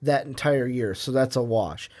 passes that entire year, so that's a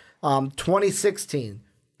wash. 2016,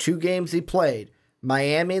 2 games he played.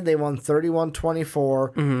 Miami, they won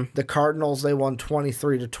 31-24. The Cardinals, they won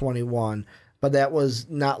 23-21. But that was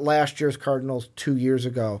not last year's Cardinals, 2 years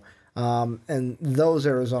ago. And those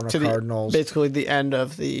Arizona Cardinals. Basically the end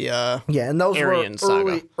of the and those Arian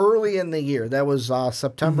were early in the year. That was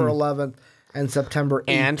September 11th and September 18th.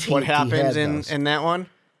 And what happens in that one?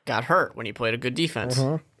 Got hurt when he played a good defense.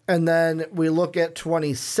 And then we look at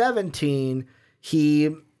 2017. He,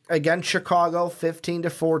 against Chicago,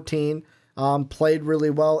 15-14. Played really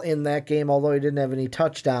well in that game, although he didn't have any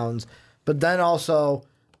touchdowns. But then also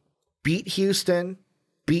beat Houston,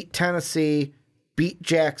 beat Tennessee, beat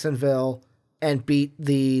Jacksonville, and beat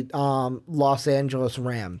the Los Angeles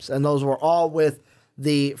Rams. And those were all with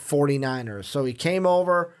the 49ers. So he came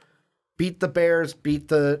over, beat the Bears, beat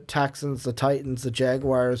the Texans, the Titans, the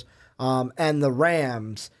Jaguars, and the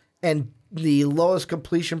Rams. And the lowest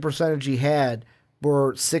completion percentage he had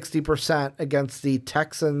were 60% against the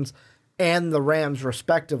Texans and the Rams,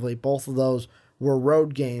 respectively. Both of those were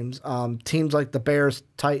road games. Teams like the Bears,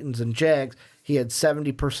 Titans, and Jags, he had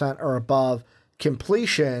 70% or above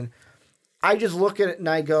completion. I just look at it and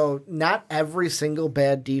I go, not every single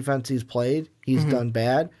bad defense he's played, he's done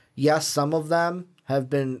bad. Yes, some of them have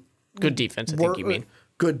been good defense, I think you mean.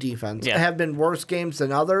 Good defense. Yeah. Have been worse games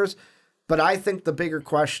than others, but I think the bigger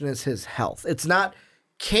question is his health. It's not,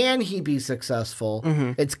 can he be successful?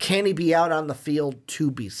 It's, can he be out on the field to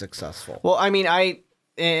be successful? Well, I mean, I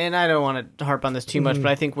don't want to harp on this too much,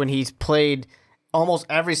 but I think when he's played almost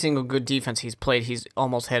every single good defense he's played, he's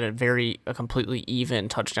almost had a completely even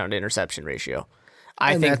touchdown to interception ratio.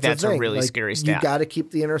 I think that's a really scary stat. You got to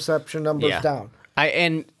keep the interception numbers down.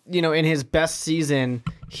 In his best season,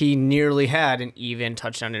 he nearly had an even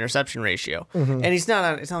touchdown interception ratio, and it's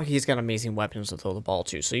not like he's got amazing weapons to throw the ball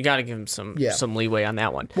to. So you got to give him some leeway on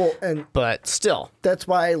that one. Well, but still, that's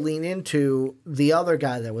why I lean into the other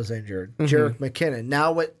guy that was injured, Jerick McKinnon.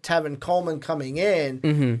 Now with Tevin Coleman coming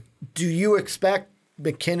in, do you expect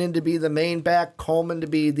McKinnon to be the main back, Coleman to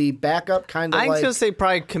be the backup? Kind of. I'm going to say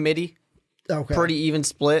probably committee. Okay. Pretty even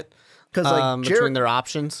split. Between their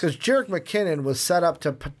options. Because Jerick McKinnon was set up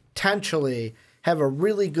to potentially have a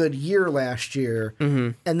really good year last year,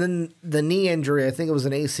 and then the knee injury, I think it was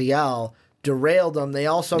an ACL, derailed them. They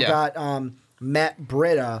also got Matt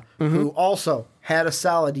Breida, who also had a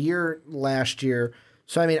solid year last year.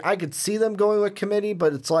 So, I mean, I could see them going with committee,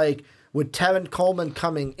 but it's like with Tevin Coleman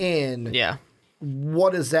coming in,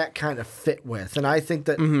 what does that kind of fit with? And I think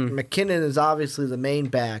that McKinnon is obviously the main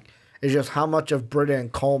back. Is just how much of Breida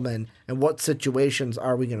and Coleman and what situations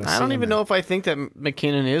are we going to see? I don't even know if I think that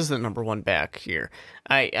McKinnon is the number one back here.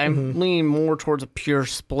 I'm leaning more towards a pure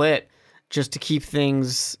split just to keep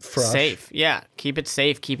things safe. Yeah, keep it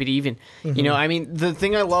safe, keep it even. I mean, the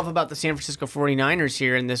thing I love about the San Francisco 49ers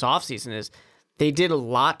here in this offseason is they did a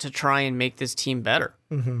lot to try and make this team better.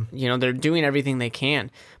 They're doing everything they can.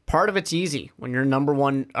 Part of it's easy when you're number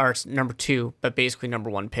one or number two, but basically number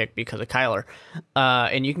one pick because of Kyler.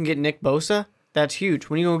 And you can get Nick Bosa. That's huge.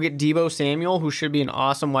 When you go get Deebo Samuel, who should be an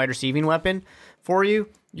awesome wide receiving weapon for you,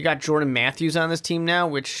 you got Jordan Matthews on this team now,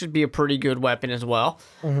 which should be a pretty good weapon as well.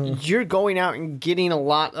 You're going out and getting a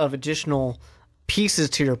lot of additional pieces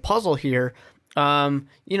to your puzzle here.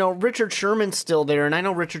 Richard Sherman's still there, and I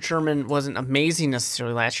know Richard Sherman wasn't amazing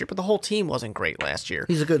necessarily last year, but the whole team wasn't great last year.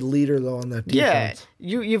 He's a good leader, though, on that defense.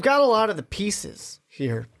 Yeah, you've got a lot of the pieces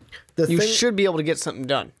here. You should be able to get something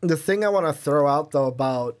done. The thing I want to throw out, though,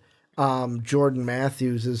 about Jordan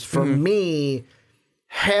Matthews is, for me,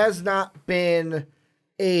 has not been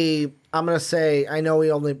I'm going to say, I know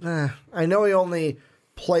he only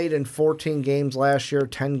played in 14 games last year,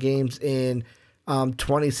 10 games in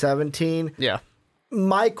 2017. Yeah.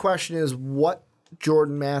 My question is, what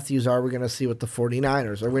Jordan Matthews are we going to see with the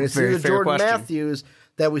 49ers? Are we going to see the Jordan Matthews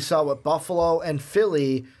that we saw with Buffalo and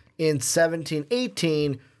Philly in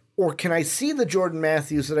 17-18, or can I see the Jordan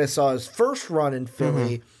Matthews that I saw his first run in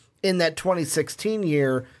Philly in that 2016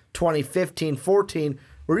 year, 2015-14,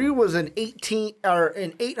 where he was an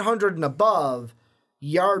 800 and above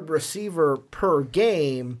yard receiver per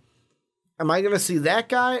game? Am I going to see that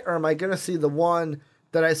guy, or am I going to see the one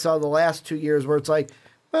that I saw the last 2 years where it's like,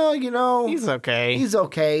 well, he's okay. He's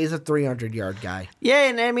okay. He's a 300-yard guy. Yeah,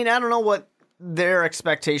 and I mean, I don't know what their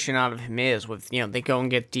expectation out of him is with, they go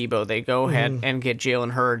and get Debo. They go ahead and get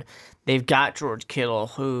Jalen Hurd. They've got George Kittle,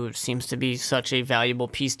 who seems to be such a valuable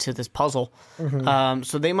piece to this puzzle.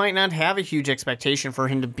 So they might not have a huge expectation for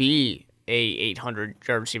him to be a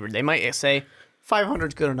 800-yard receiver. They might say 500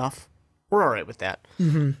 is good enough. we're all right with that.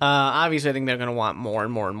 Obviously, I think they're going to want more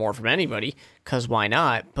and more and more from anybody, because why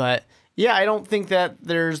not? But yeah, I don't think that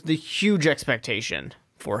there's the huge expectation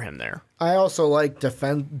for him there. I also like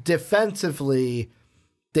defensively,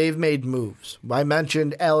 they've made moves. I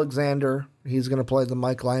mentioned Alexander. He's going to play the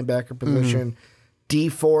Mike linebacker position. D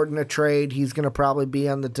Ford in a trade. He's going to probably be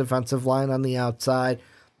on the defensive line on the outside.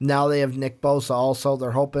 Now they have Nick Bosa also.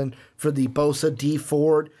 They're hoping for the Bosa D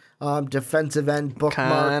Ford defensive end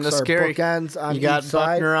bookmarks or scary. bookends on You got each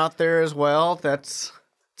side. Buckner out there as well. It's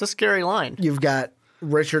a scary line. You've got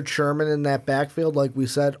Richard Sherman in that backfield, like we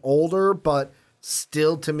said, older, but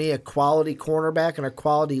still, to me, a quality cornerback and a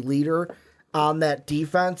quality leader on that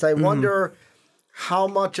defense. I wonder how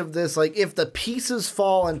much of this, like, if the pieces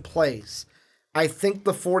fall in place, I think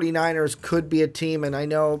the 49ers could be a team, and I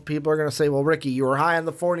know people are going to say, well, Ricky, you were high on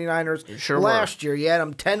the 49ers last year. You had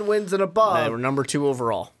them 10 wins and above. They were number 2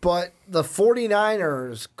 overall. But the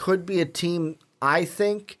 49ers could be a team, I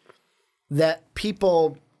think, that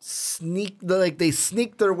people sneak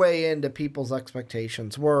their way into people's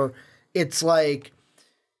expectations, where it's like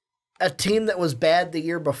a team that was bad the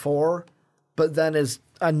year before, but then is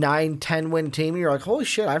a 9-10 win team. You're like, holy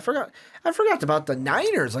shit, I forgot about the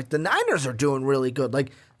Niners. Like, the Niners are doing really good.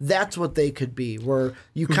 Like, that's what they could be, where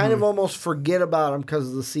you kind of almost forget about them because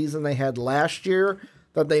of the season they had last year,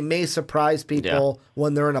 that they may surprise people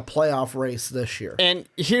when they're in a playoff race this year. And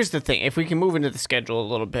here's the thing: if we can move into the schedule a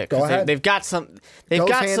little bit, Go ahead. they've got some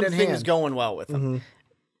things going well with them.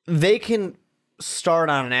 They can start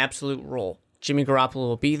on an absolute roll. Jimmy Garoppolo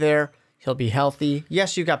will be there. He'll be healthy.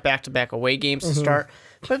 Yes, you got back-to-back away games to start,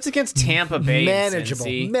 but it's against Tampa Bay.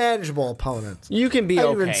 Manageable opponents. You can be okay.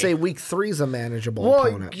 I'd even say week 3 is a manageable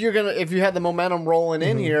opponent. You're gonna, if you had the momentum rolling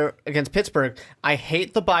in here against Pittsburgh. I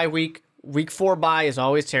hate the bye week. Week 4 bye is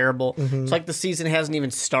always terrible. It's like the season hasn't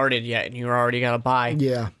even started yet, and you already got a bye.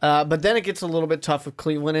 Yeah. But then it gets a little bit tough with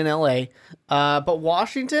Cleveland and LA. But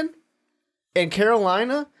Washington and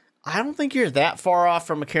Carolina, I don't think you're that far off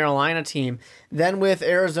from a Carolina team. Then with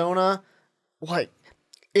Arizona, like,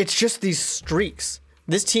 it's just these streaks.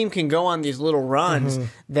 This team can go on these little runs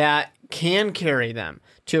that can carry them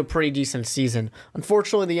to a pretty decent season.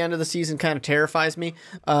 Unfortunately, the end of the season kind of terrifies me.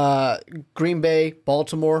 Green Bay,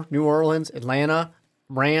 Baltimore, New Orleans, Atlanta,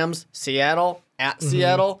 Rams, Seattle, at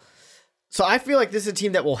Seattle. So I feel like this is a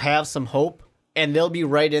team that will have some hope, and they'll be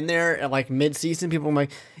right in there at like mid-season. People are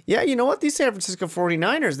like, yeah, you know what? These San Francisco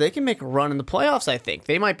 49ers, they can make a run in the playoffs, I think.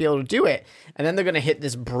 They might be able to do it. And then they're going to hit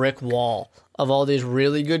this brick wall of all these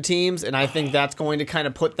really good teams, and I think that's going to kind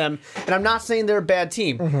of put them, and I'm not saying they're a bad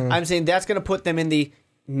team. I'm saying that's going to put them in the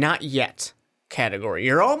not yet category.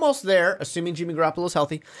 You're almost there, assuming Jimmy Garoppolo's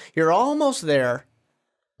healthy. You're almost there,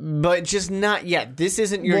 but just not yet. This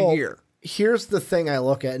isn't your year. Here's the thing I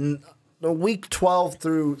look at. In week 12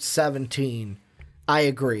 through 17, I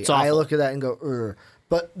agree. I look at that and go, ugh.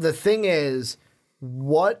 But the thing is,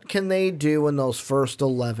 what can they do in those first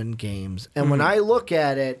 11 games? And when I look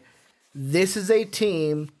at it, this is a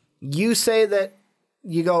team, you say that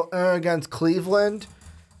you go against Cleveland,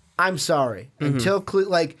 I'm sorry. Until,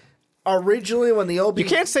 originally when the OB... You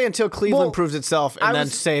can't say until Cleveland proves itself and then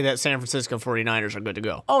say that San Francisco 49ers are good to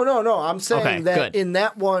go. Oh, no. I'm saying that in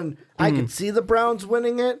that one, I could see the Browns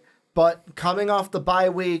winning it, but coming off the bye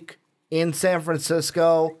week in San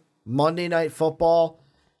Francisco, Monday Night Football,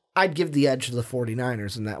 I'd give the edge to the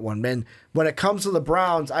 49ers in that one. And when it comes to the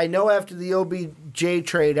Browns, I know after the OBJ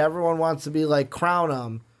trade, everyone wants to be like, crown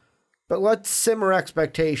them, but let's simmer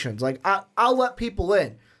expectations. Like, I'll let people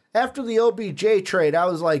in. After the OBJ trade, I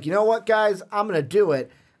was like, you know what, guys? I'm going to do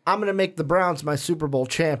it. I'm going to make the Browns my Super Bowl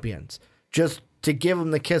champions just to give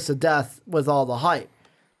them the kiss of death with all the hype.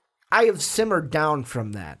 I have simmered down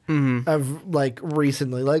from that of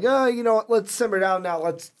recently. Like, you know what? Let's simmer down now.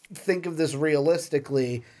 Let's think of this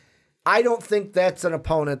realistically. I don't think that's an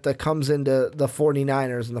opponent that comes into the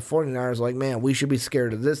 49ers, and the 49ers are like, man, we should be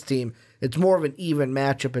scared of this team. It's more of an even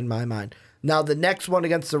matchup in my mind. Now, the next one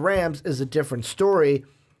against the Rams is a different story.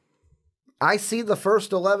 I see the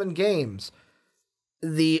first 11 games.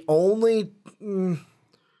 The only...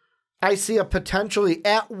 I see a potentially,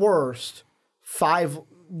 at worst, 4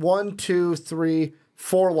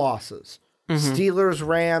 losses. Steelers,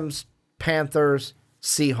 Rams, Panthers,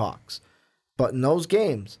 Seahawks. But in those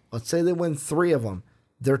games, let's say they win 3 of them.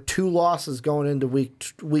 They're 2 losses going into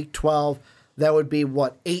week 12. That would be,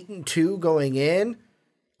 8-2 going in?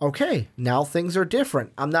 Okay, now things are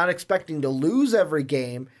different. I'm not expecting to lose every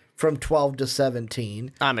game from 12 to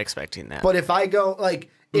 17. I'm expecting that. But if I go,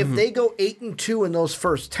 if they go 8-2 in those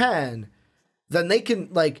first 10, then they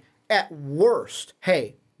can, at worst,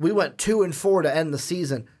 hey, we went 2-4 to end the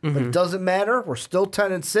season, but it doesn't matter. We're still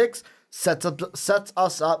 10-6. sets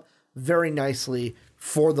us up very nicely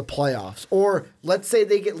for the playoffs. Or let's say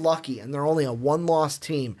they get lucky and they're only a one-loss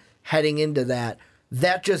team heading into that.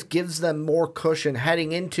 That just gives them more cushion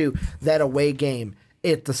heading into that away game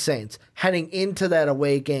at the Saints, heading into that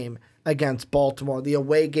away game against Baltimore, the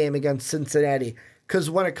away game against Cincinnati. Because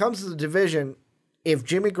when it comes to the division, if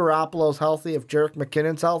Jimmy Garoppolo's healthy, if Jerick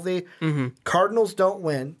McKinnon's healthy, Cardinals don't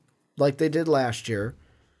win like they did last year.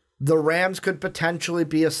 The Rams could potentially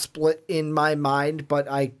be a split in my mind, but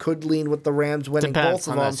I could lean with the Rams winning both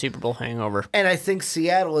of them. That Super Bowl hangover. And I think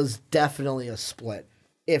Seattle is definitely a split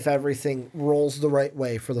if everything rolls the right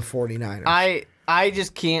way for the 49ers. I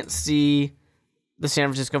just can't see the San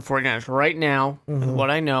Francisco 49ers right now, with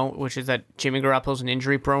what I know, which is that Jimmy Garoppolo's an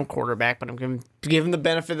injury-prone quarterback, but I'm giving the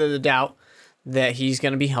benefit of the doubt that he's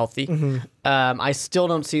going to be healthy. I still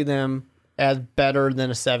don't see them as better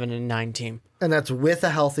than a 7-9 team. And that's with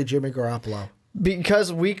a healthy Jimmy Garoppolo.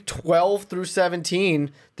 Because week 12 through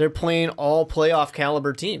 17, they're playing all playoff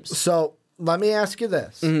caliber teams. So let me ask you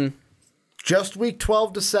this. Just week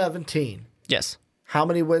 12 to 17. Yes. How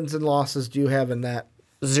many wins and losses do you have in that?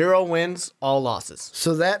 0 wins, all losses.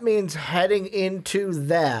 So that means heading into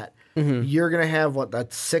that, you're going to have,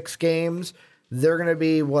 that's 6 games. They're going to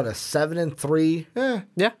be, a 7-3?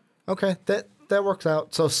 Yeah. Okay, that works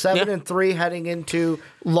out. So 7-3 heading into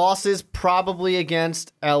losses probably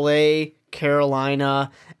against LA, Carolina,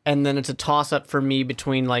 and then it's a toss-up for me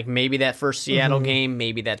between maybe that first Seattle game,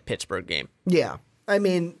 maybe that Pittsburgh game. Yeah. I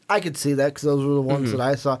mean, I could see that because those were the ones that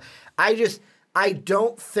I saw. I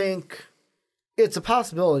don't think it's a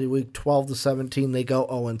possibility week 12 to 17 they go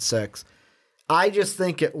 0-6. I just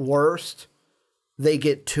think at worst they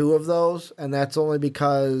get 2 of those, and that's only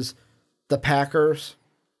because the Packers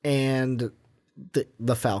and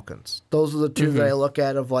the Falcons. Those are the 2 that I look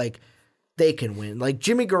at of they can win. Like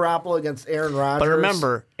Jimmy Garoppolo against Aaron Rodgers. But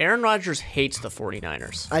remember, Aaron Rodgers hates the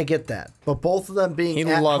 49ers. I get that. But both of them being He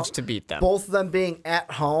loves to beat them. Both of them being at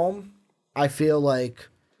home, I feel like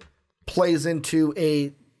plays into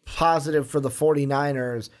a positive for the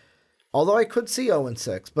 49ers. Although I could see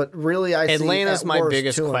 0-6, but really I see Atlanta's my worst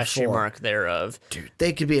biggest 2-4. question mark thereof. Dude,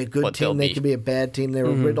 they could be a good team. They could be a bad team. They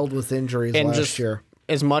were riddled with injuries last year.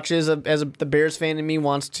 As much as the Bears fan in me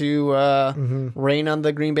wants to rain on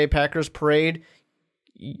the Green Bay Packers parade,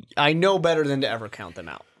 I know better than to ever count them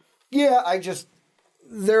out. Yeah,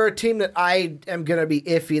 they're a team that I am going to be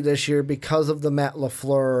iffy this year because of the Matt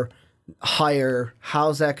LaFleur hire.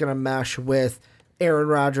 How's that going to mesh with Aaron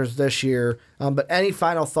Rodgers this year? But any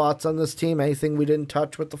final thoughts on this team? Anything we didn't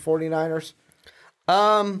touch with the 49ers?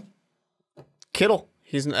 Kittle.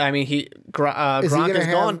 Gronk is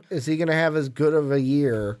gone. Is he going to have as good of a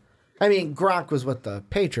year? I mean, Gronk was with the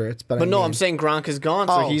Patriots, but I'm saying Gronk is gone,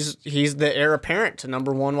 so he's the heir apparent to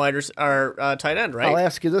number 1 tight end, right? I'll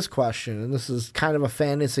ask you this question, and this is kind of a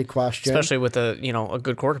fantasy question, especially with a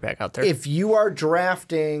good quarterback out there. If you are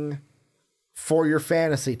drafting for your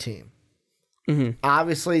fantasy team,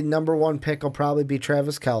 obviously number 1 pick will probably be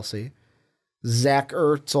Travis Kelce. Zach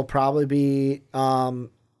Ertz will probably be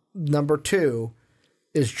number 2.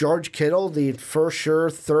 Is George Kittle the for sure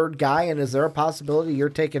 3rd guy, and is there a possibility you're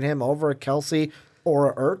taking him over a Kelce or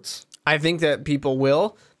a Ertz? I think that people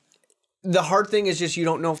will. The hard thing is just you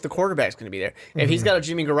don't know if the quarterback's going to be there. If he's got a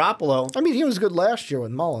Jimmy Garoppolo... I mean, he was good last year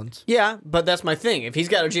with Mullins. Yeah, but that's my thing. If he's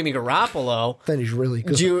got a Jimmy Garoppolo... then he's really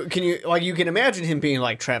good. You can imagine him being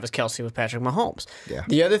like Travis Kelce with Patrick Mahomes. Yeah.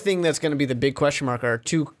 The other thing that's going to be the big question mark are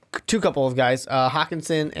two couple of guys,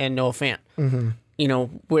 Hawkinson and Noah Fant.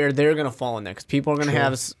 Where they're going to fall in there. Because people are going to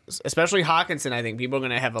have, especially Hawkinson, I think, people are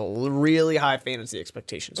going to have a really high fantasy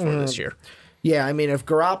expectations for this year. Yeah, I mean, if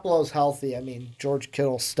Garoppolo's healthy, George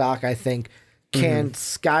Kittle's stock, I think, can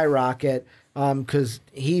skyrocket because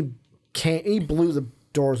he blew the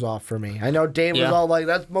doors off for me. I know Dave was all like,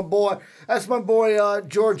 that's my boy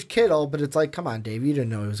George Kittle, but it's like, come on, Dave, you didn't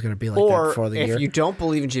know he was going to be like that before the year. If you don't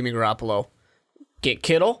believe in Jimmy Garoppolo, get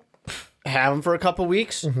Kittle, have him for a couple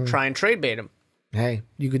weeks, try and trade bait him. Hey,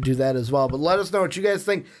 you could do that as well. But let us know what you guys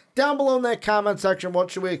think down below in that comment section.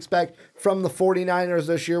 What should we expect from the 49ers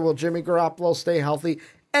this year? Will Jimmy Garoppolo stay healthy?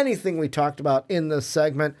 Anything we talked about in this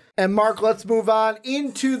segment. And Mark, let's move on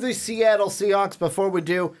into the Seattle Seahawks. Before we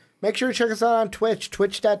do, make sure to check us out on Twitch,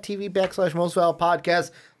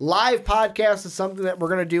 twitch.tv/MostValuable Live podcast is something that we're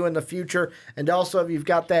going to do in the future. And also, if you've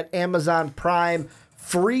got that Amazon Prime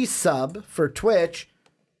free sub for Twitch,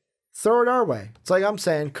 throw it our way. It's like I'm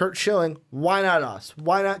saying, Kurt Schilling, why not us?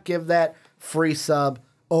 Why not give that free sub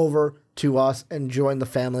over to us and join the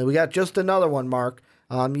family? We got just another one, Mark,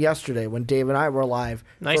 yesterday when Dave and I were live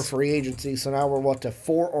for free agency. So now we're to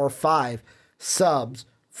 4 or 5 subs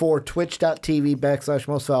for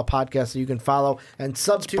twitch.tv/Most Foul Podcast, so you can follow and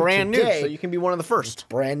sub to Brand today. new, so you can be one of the first.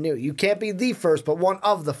 Brand new. You can't be the first, but one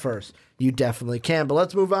of the first. You definitely can. But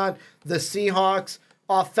let's move on. The Seahawks,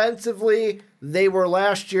 offensively, they were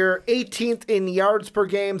last year 18th in yards per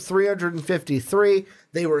game, 353.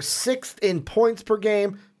 They were 6th in points per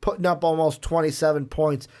game, putting up almost 27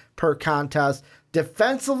 points per contest.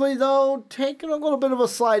 Defensively, though, taking a little bit of a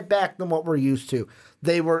slide back than what we're used to.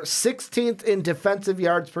 They were 16th in defensive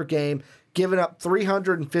yards per game, giving up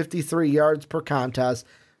 353 yards per contest,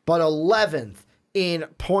 but 11th in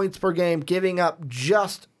points per game, giving up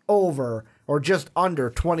just over or just under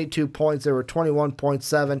 22 points. They were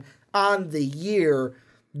 21.7 on the year.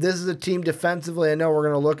 This is a team defensively. I know we're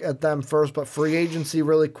going to look at them first, but free agency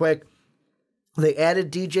really quick. They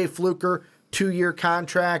added DJ Fluker, 2-year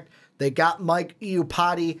contract. They got Mike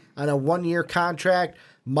Iupati on a 1-year contract.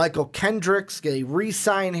 Michael Kendricks, they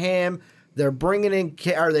re-sign him. They're bringing in,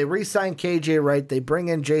 or they re-sign KJ Wright. They bring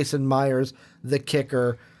in Jason Myers, the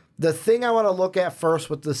kicker. The thing I want to look at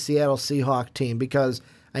first with the Seattle Seahawks team, because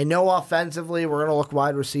I know offensively we're going to look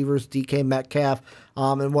wide receivers, DK Metcalf,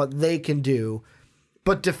 and what they can do.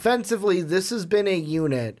 But defensively, this has been a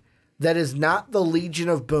unit that is not the Legion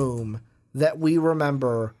of Boom that we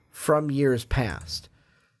remember from years past.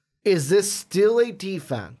 Is this still a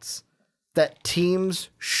defense that teams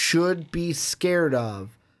should be scared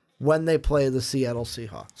of when they play the Seattle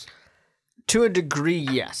Seahawks? To a degree,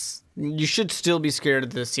 yes. You should still be scared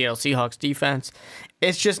of the Seattle Seahawks defense.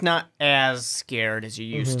 It's just not as scared as you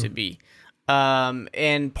used to be.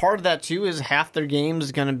 And part of that, too, is half their games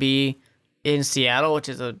is going to be in Seattle, which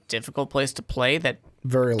is a difficult place to play. That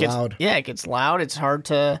Very gets, loud. Yeah, it gets loud. It's hard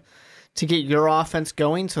to get your offense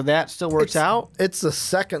going, so that still works out. It's the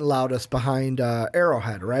second loudest behind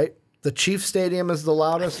Arrowhead, right? The Chiefs Stadium is the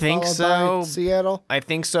loudest. I think followed so. by Seattle? I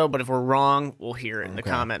think so, but if we're wrong, we'll hear it in the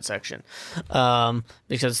comment section.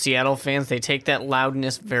 Because Seattle fans, they take that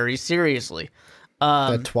loudness very seriously.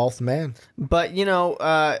 The 12th man. But, you know,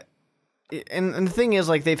 and the thing is,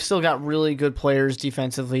 like, they've still got really good players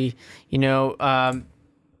defensively. You know,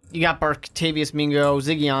 you got Bartavius Mingo,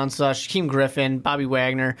 Ziggy Ansah, Shaquem Griffin, Bobby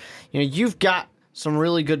Wagner. You know, you've got some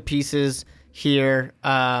really good pieces here.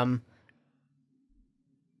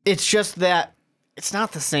 It's just that it's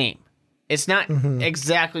not the same. It's not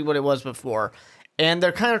exactly what it was before. And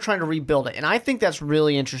they're kind of trying to rebuild it. And I think that's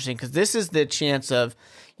really interesting because this is the chance of,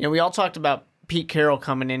 you know, we all talked about Pete Carroll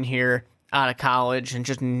coming in here out of college and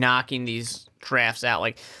just knocking these drafts out.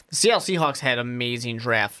 Like, the Seattle Seahawks had amazing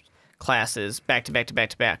draft classes back to back to back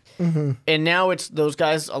to back. And now it's those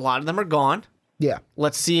guys, a lot of them are gone. Yeah.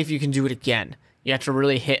 Let's see if you can do it again. You have to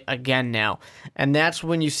really hit again now. And that's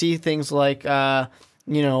when you see things like,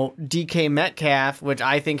 you know, DK Metcalf, which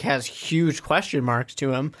I think has huge question marks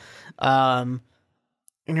to him. And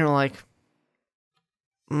you're like,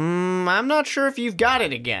 I'm not sure if you've got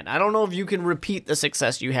it again. I don't know if you can repeat the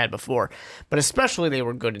success you had before. But especially they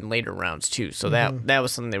were good in later rounds, too. So that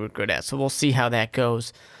was something they were good at. So we'll see how that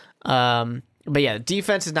goes. But yeah, the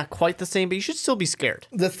defense is not quite the same, but you should still be scared.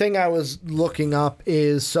 The thing I was looking up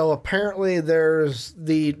is, so apparently there's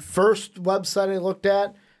the first website I looked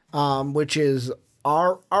at, which is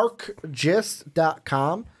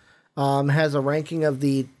arcgist.com, has a ranking of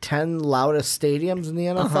the 10 loudest stadiums in the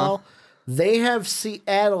NFL. They have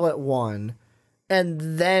Seattle at 1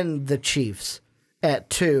 and then the Chiefs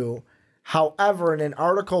at 2. However, in an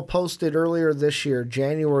article posted earlier this year,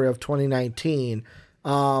 January of 2019,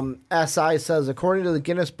 SI says, according to the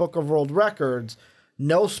Guinness Book of World Records,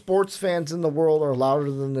 no sports fans in the world are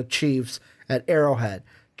louder than the Chiefs at Arrowhead.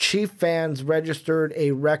 Chief fans registered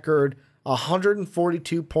a record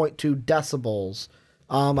 142.2 decibels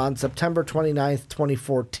on September 29th,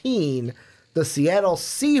 2014. The Seattle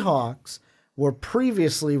Seahawks were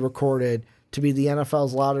previously recorded to be the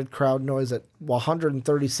NFL's loudest crowd noise at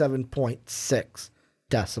 137.6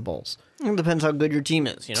 decibels. It depends how good your team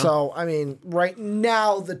is, you know? So, I mean, right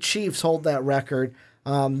now the Chiefs hold that record.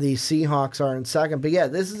 The Seahawks are in second. But yeah,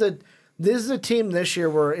 this is a team this year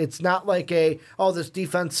where it's not like this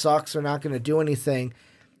defense sucks, they're not going to do anything.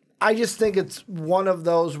 I just think it's one of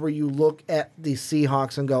those where you look at the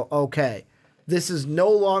Seahawks and go, okay, this is no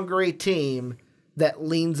longer a team that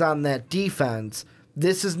leans on that defense.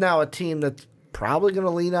 This is now a team that's probably going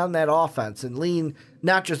to lean on that offense and lean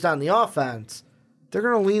not just on the offense, they're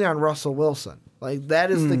going to lean on Russell Wilson. Like,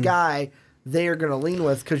 that is the guy they are going to lean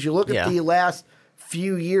with, because you look at the last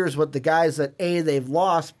few years with the guys that, they've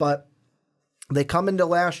lost, but they come into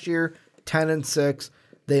last year 10-6,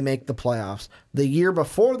 they make the playoffs. The year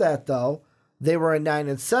before that, though, they were a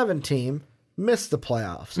 9-7 team, missed the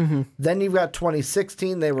playoffs. Then you've got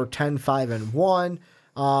 2016, they were 10-5-1.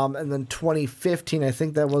 And then 2015, I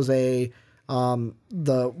think that was one of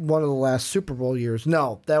the last Super Bowl years.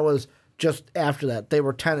 No, that was just after that. They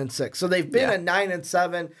were 10-6. So they've been a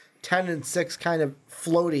 9-7, 10-6 kind of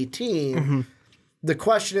floaty team. The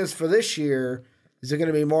question is for this year, is it going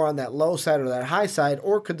to be more on that low side or that high side,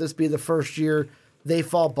 or could this be the first year they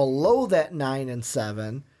fall below that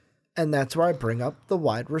 9-7? And that's where I bring up the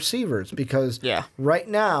wide receivers, because right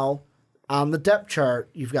now on the depth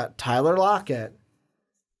chart, you've got Tyler Lockett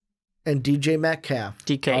and DJ Metcalf.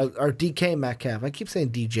 Or DK Metcalf. I keep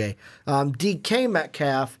saying DJ. DK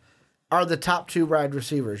Metcalf are the top two wide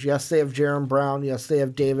receivers. Yes, they have Jaron Brown. Yes, they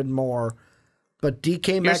have David Moore. But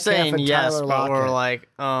DK Metcalf and Tyler Lockett. But we're like,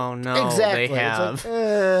 oh no, exactly. They have. It's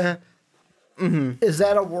like, Is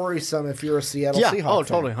that a worrisome if you're a Seattle Seahawks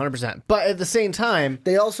fan? Totally, 100%. But at the same time,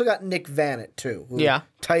 they also got Nick Vannett too.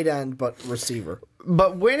 Tight end but receiver.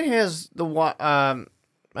 But when has I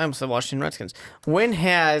almost said Washington Redskins. When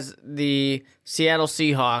has the Seattle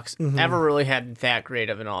Seahawks ever really had that great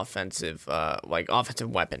of an offensive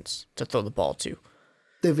weapons to throw the ball to?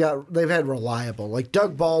 They've had reliable, like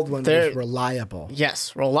Doug Baldwin is reliable.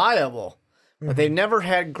 Yes, reliable. But they've never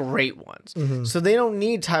had great ones. So they don't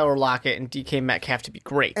need Tyler Lockett and DK Metcalf to be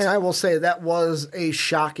great. And I will say that was a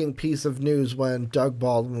shocking piece of news when Doug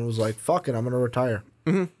Baldwin was like, fuck it, I'm going to retire.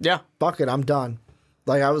 Yeah. Fuck it, I'm done.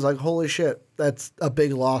 Like, I was like, holy shit, that's a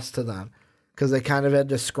big loss to them. Because they kind of had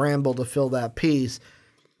to scramble to fill that piece.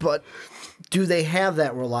 But do they have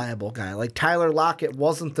that reliable guy? Like, Tyler Lockett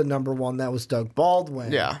wasn't the number one. That was Doug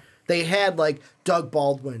Baldwin. Yeah. They had, like, Doug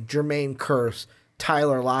Baldwin, Jermaine Kearse,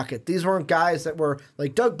 Tyler Lockett. These weren't guys that were,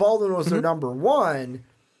 like, Doug Baldwin was their number one,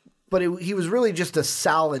 but he was really just a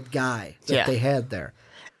solid guy that they had there.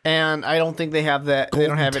 And I don't think they have that. They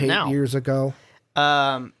don't have it now. Years ago.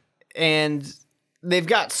 And they've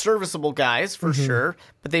got serviceable guys for sure,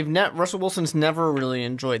 but Russell Wilson's never really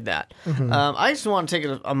enjoyed that. I just want to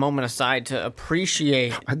take a moment aside to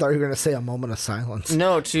appreciate. I thought you were going to say a moment of silence.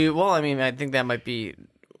 No, I think that might be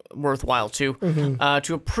worthwhile too.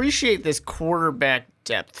 To appreciate this quarterback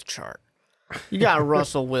depth chart. You got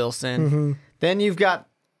Russell Wilson, then you've got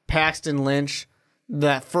Paxton Lynch,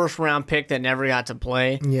 that first round pick that never got to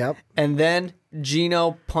play. Yep. And then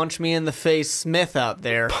Geno punch me in the face Smith out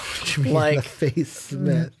there. Punch me in the face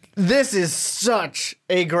Smith. This is such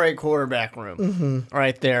a great quarterback room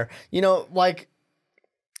right there. You know, like,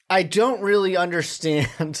 I don't really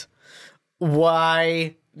understand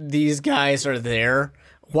why these guys are there,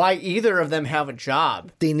 why either of them have a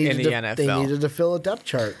job in the NFL. They needed to fill a depth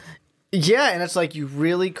chart. Yeah, and it's like you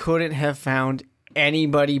really couldn't have found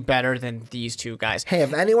anybody better than these two guys. Hey,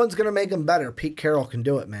 if anyone's going to make them better, Pete Carroll can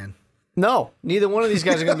do it, man. No, neither one of these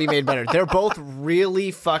guys are going to be made better. They're both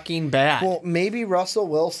really fucking bad. Well, maybe Russell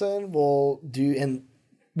Wilson will do, and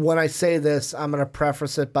when I say this, I'm going to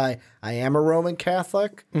preface it by, I am a Roman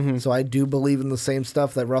Catholic, so I do believe in the same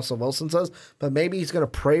stuff that Russell Wilson says, but maybe he's going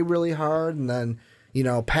to pray really hard, and then, you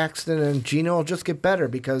know, Paxton and Geno will just get better,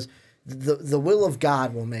 because the will of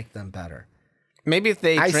God will make them better. Maybe if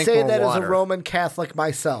they drink more water. I say that as a Roman Catholic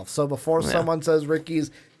myself, so before someone says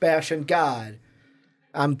Ricky's bashing God,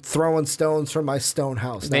 I'm throwing stones from my stone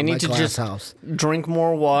house. They need to just drink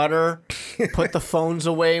more water, put the phones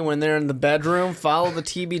away when they're in the bedroom, follow the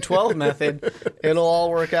TB12 method. It'll all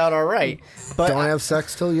work out all right. But don't have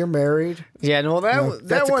sex till you're married. Yeah, no,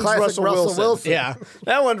 that one's Russell Wilson. Yeah,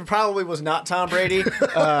 that one probably was not Tom Brady.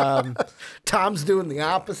 Tom's doing the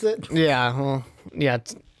opposite. Yeah, well, yeah.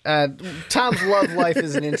 Tom's love life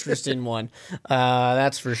is an interesting one.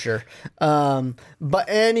 That's for sure. But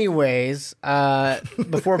anyways,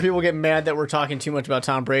 before people get mad that we're talking too much about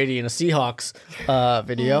Tom Brady in a Seahawks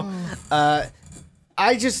video,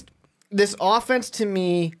 this offense to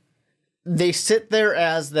me, they sit there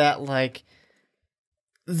as that, like,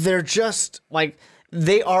 they're just like,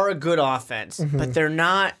 they are a good offense, but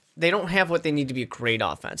they don't have what they need to be a great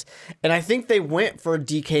offense. And I think they went for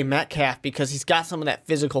DK Metcalf because he's got some of that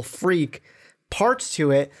physical freak parts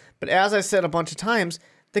to it. But as I said a bunch of times,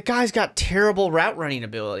 the guy's got terrible route running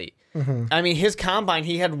ability. I mean, his combine,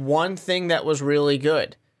 he had one thing that was really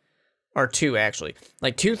good. Or two, actually.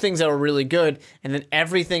 Like, two things that were really good, and then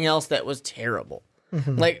everything else that was terrible.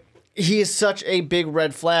 Like, he is such a big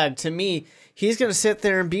red flag. To me, he's going to sit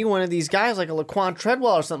there and be one of these guys like a Laquan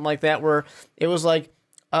Treadwell or something like that, where it was like,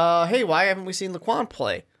 hey, why haven't we seen Laquan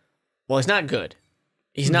play? Well, he's not good.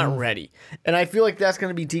 He's not ready. And I feel like that's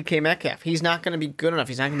going to be DK Metcalf. He's not going to be good enough.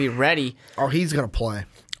 He's not going to be ready. Oh, he's going to play.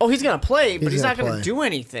 Oh, he's going to play, but he's not going to do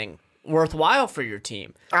anything worthwhile for your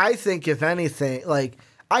team. I think, if anything, like,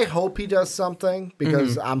 I hope he does something,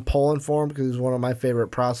 because I'm pulling for him, because he's one of my favorite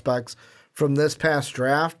prospects from this past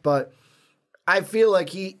draft. But I feel like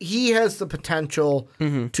he has the potential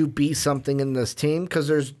to be something in this team because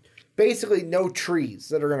there's basically no trees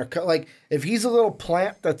that are going to cut. Like, if he's a little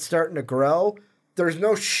plant that's starting to grow, there's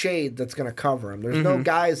no shade that's going to cover him. There's no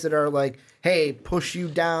guys that are like, hey, push you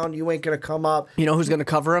down, you ain't going to come up. You know who's going to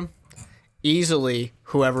cover him? Easily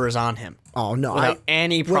whoever is on him. Oh, no. Without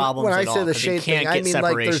any problems when at I say all, the 'cause shade he can't thing, I get mean, like,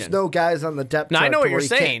 separation. there's no guys on the depth Now, chart I know what where you're he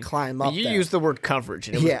saying. can't climb up You there. used the word coverage,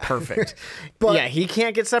 and it was perfect. But- yeah, he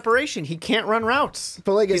can't get separation. He can't run routes.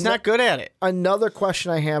 But, like, he's not good at it. Another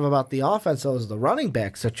question I have about the offense, though, is the running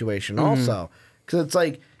back situation also. Because it's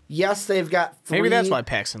like, yes, they've got three. Maybe that's why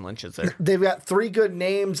Paxton Lynch is there. They've got three good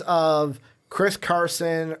names of Chris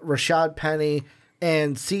Carson, Rashad Penny,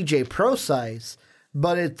 and CJ Procise.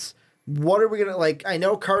 But it's, what are we going to, like, I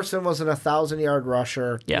know Carson was an 1,000-yard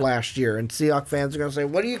rusher last year, and Seahawks fans are going to say,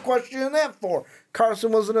 what are you questioning that for?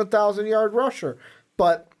 Carson wasn't a 1,000-yard rusher.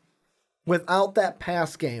 But without that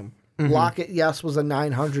pass game, Lockett, yes, was a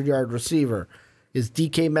 900-yard receiver. Is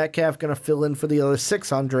DK Metcalf going to fill in for the other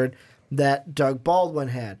 600 that Doug Baldwin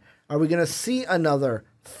had? Are we going to see another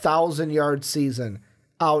 1,000-yard season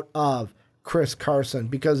out of Chris Carson?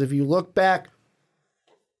 Because if you look back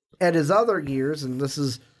at his other years, and this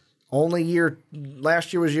is only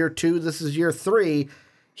last year was year 2, this is year 3,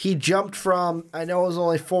 he jumped from, I know it was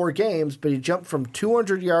only 4 games, but he jumped from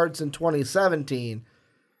 200 yards in 2017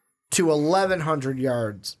 to 1,100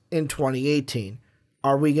 yards in 2018.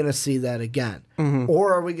 Are we going to see that again?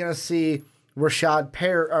 Or are we going to see Rashad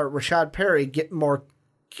Penny get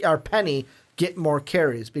more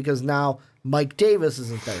carries because now Mike Davis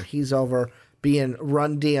isn't there. He's over being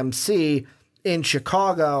Run DMC in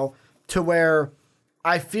Chicago, to where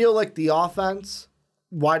I feel like the offense,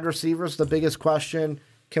 wide receivers, the biggest question.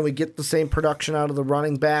 Can we get the same production out of the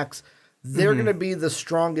running backs? They're going to be the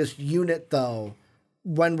strongest unit, though,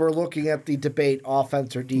 when we're looking at the debate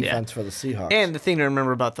offense or defense for the Seahawks. And the thing to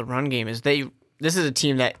remember about the run game is this is a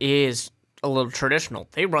team that is a little traditional.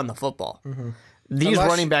 They run the football. These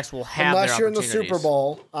running backs will have unless their you're in the opportunities. Super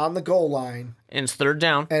Bowl on the goal line And it's third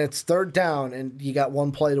down. and it's third down and you got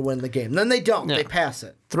one play to win the game. Then they don't. They pass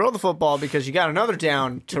it. Throw the football because you got another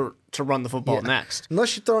down to run the football next.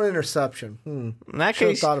 Unless you throw an interception. In that Should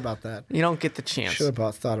have case, thought about that. you don't get the chance. Should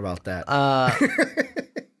have thought about that.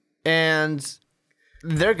 And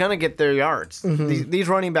they're going to get their yards. These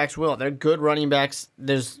running backs will. They're good running backs.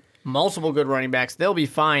 There's multiple good running backs. They'll be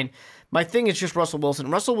fine. My thing is just Russell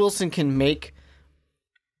Wilson. Russell Wilson can make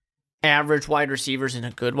average wide receivers into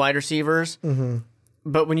good wide receivers.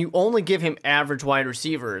 But when you only give him average wide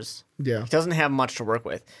receivers, he doesn't have much to work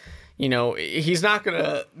with. You know, he's not going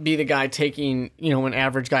to be the guy taking, an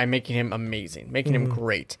average guy, making him amazing, making him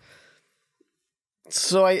great.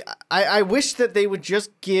 So I wish that they would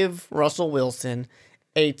just give Russell Wilson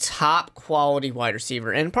a top quality wide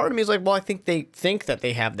receiver. And part of me is like, well, I think they think that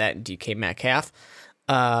they have that in DK Metcalf.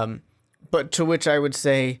 But to which I would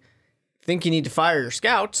say, think you need to fire your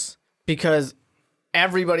scouts because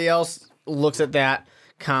everybody else looks at that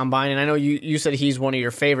combine. And I know you said he's one of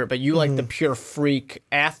your favorite, but you like the pure freak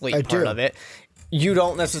athlete part of it. You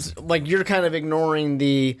don't necessarily, like, you're kind of ignoring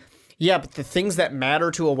but the things that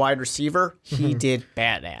matter to a wide receiver, he did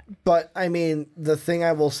bad at. But, I mean, the thing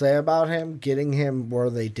I will say about him, getting him where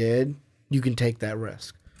they did, you can take that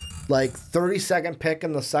risk. Like, 32nd pick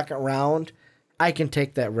in the second round, I can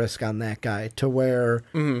take that risk on that guy to where...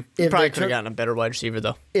 If Probably could have gotten a better wide receiver,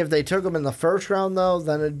 though. If they took him in the first round, though,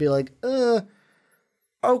 then it'd be like,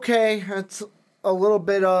 okay, it's a little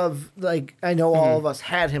bit of, like, I know all of us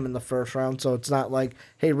had him in the first round, so it's not like,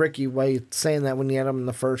 hey, Ricky, why are you saying that when you had him in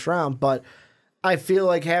the first round? But I feel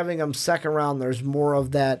like having him second round, there's more of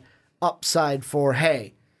that upside for,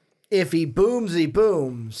 hey, if he booms, he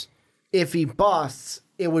booms. If he busts,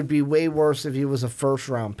 it would be way worse if he was a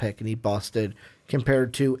first-round pick and he busted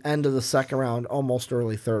compared to end of the second round, almost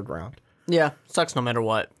early third round. Yeah, sucks no matter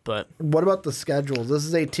what, but... What about the schedule? This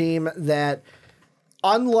is a team that,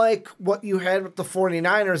 unlike what you had with the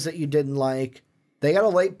 49ers that you didn't like, they got a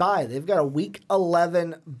late bye. They've got a Week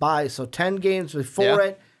 11 bye, so 10 games before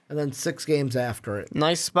it and then 6 games after it.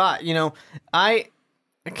 Nice spot. I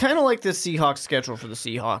kind of like this Seahawks schedule for the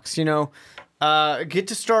Seahawks. Get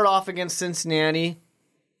to start off against Cincinnati.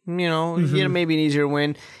 You get maybe an easier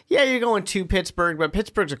win. Yeah, you're going to Pittsburgh, but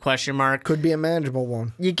Pittsburgh's a question mark. Could be a manageable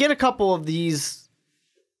one. You get a couple of these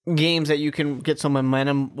games that you can get some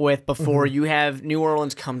momentum with before you have New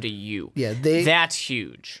Orleans come to you. Yeah, that's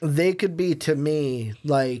huge. They could be, to me,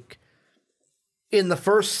 like, in the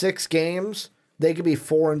first 6 games, they could be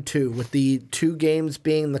 4-2, with the 2 games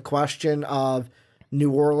being the question of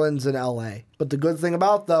New Orleans and LA. But the good thing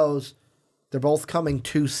about those, they're both coming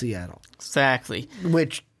to Seattle. Exactly.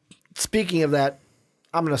 Which speaking of that,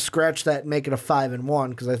 I'm going to scratch that and make it a 5-1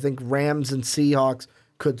 because I think Rams and Seahawks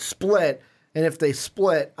could split. And if they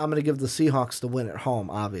split, I'm going to give the Seahawks the win at home,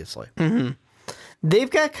 obviously. Mm-hmm. They've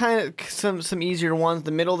got kind of some easier ones.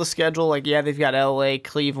 The middle of the schedule, like, yeah, they've got L.A.,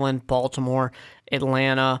 Cleveland, Baltimore,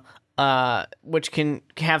 Atlanta, which can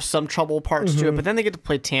have some trouble parts to it. But then they get to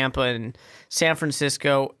play Tampa and San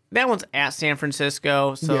Francisco. That one's at San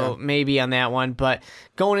Francisco, so maybe on that one. But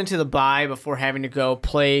going into the bye before having to go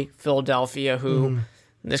play Philadelphia, who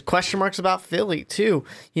there's question marks about Philly, too.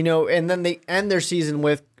 And then they end their season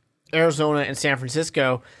with Arizona and San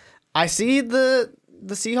Francisco. I see the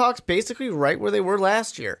Seahawks basically right where they were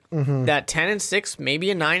last year. That 10-6,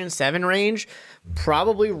 maybe a 9-7 range,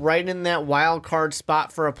 probably right in that wild card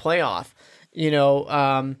spot for a playoff.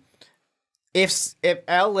 If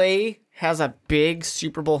LA has a big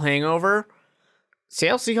Super Bowl hangover,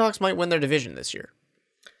 Seattle Seahawks might win their division this year.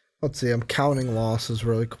 Let's see. I'm counting losses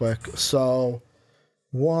really quick. So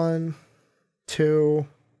 1, 2,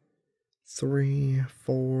 3,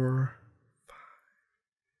 4,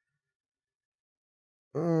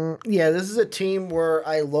 5. Yeah, this is a team where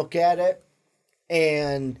I look at it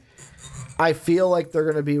and I feel like they're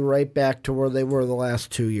going to be right back to where they were the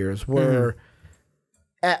last 2 years, where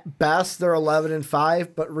at best they're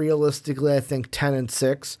 11-5, but realistically I think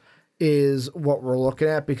 10-6 is what we're looking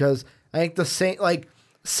at, because I think the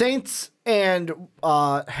Saints and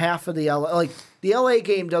half of the the LA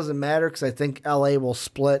game doesn't matter because I think LA will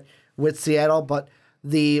split with Seattle, but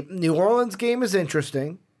the New Orleans game is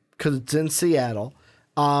interesting because it's in Seattle.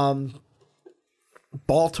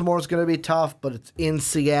 Baltimore's going to be tough, but it's in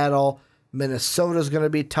Seattle. Minnesota's going to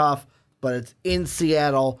be tough, but it's in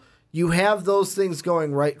Seattle. You have those things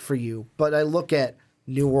going right for you, but I look at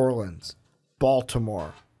New Orleans,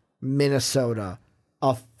 Baltimore, Minnesota,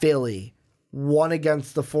 Philly, one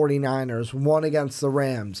against the 49ers, one against the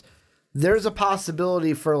Rams. There's a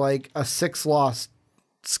possibility for like a 6-loss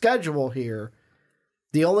schedule here.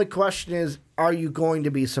 The only question is, are you going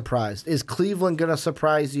to be surprised? Is Cleveland going to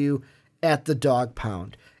surprise you at the dog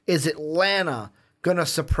pound? Is Atlanta going to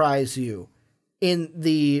surprise you in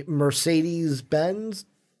the Mercedes-Benz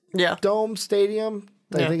Dome Stadium?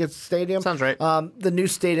 I think it's stadium. Sounds right. The new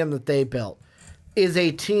stadium that they built. Is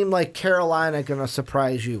a team like Carolina going to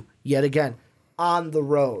surprise you yet again on the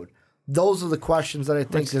road? Those are the questions that I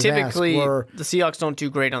think typically the Seahawks don't do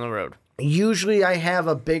great on the road. Usually I have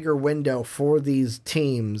a bigger window for these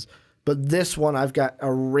teams, but this one I've got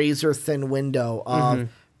a razor-thin window of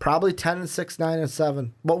probably 10-6,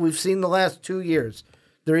 9-7. What we've seen the last 2 years.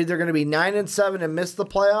 They're either going to be 9-7 and miss the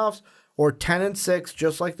playoffs, or 10-6,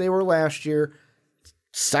 just like they were last year,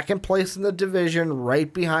 second place in the division,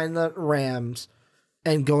 right behind the Rams,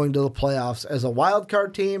 and going to the playoffs as a wild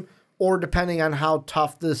card team, or depending on how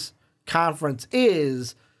tough this conference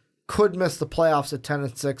is, could miss the playoffs at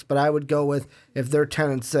 10-6. But I would go with, if they're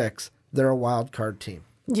 10-6, they're a wild card team.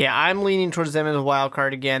 Yeah, I'm leaning towards them as a wild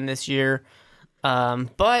card again this year.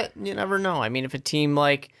 But you never know. I mean, if a team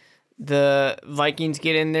like the Vikings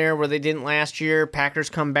get in there where they didn't last year, Packers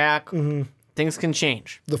come back, things can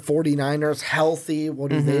change. The 49ers healthy. What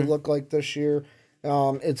do they look like this year?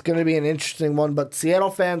 It's going to be an interesting one. But Seattle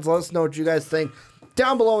fans, let us know what you guys think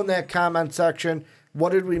down below in that comment section.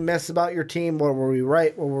 What did we miss about your team? What were we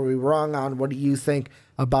right? What were we wrong on? What do you think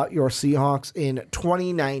about your Seahawks in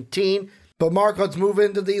 2019? But Mark, let's move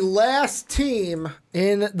into the last team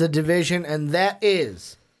in the division, and that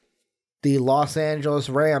is the Los Angeles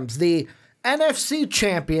Rams, the NFC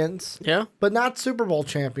champions, but not Super Bowl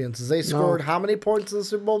champions. They scored how many points in the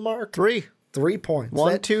Super Bowl, Mark? 3. 3 points.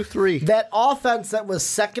 1, 2, 3. That offense that was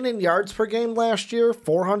second in yards per game last year,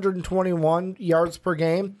 421 yards per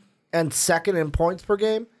game, and second in points per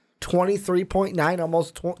game, 23.9,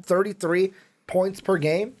 almost 33 points per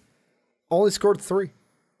game, only scored 3.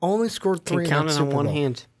 Only scored 3 in that Super Bowl. Count it on one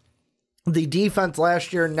hand. The defense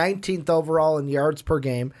last year, 19th overall in yards per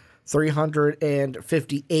game,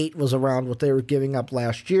 358 was around what they were giving up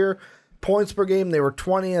last year. Points per game, they were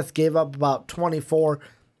 20th, gave up about 24.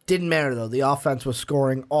 Didn't matter, though. The offense was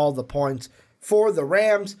scoring all the points for the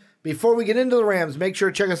Rams. Before we get into the Rams, make sure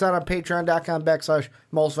to check us out on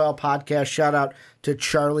patreon.com/MostValuable Podcast. Shout out to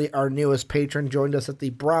Charlie, our newest patron, joined us at the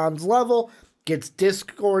bronze level. Gets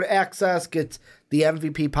Discord access, gets the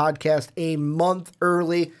MVP podcast a month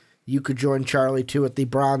early. You could join Charlie, too, at the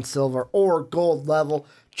bronze, silver, or gold level.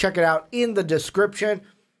 Check it out in the description.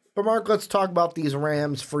 But, Mark, let's talk about these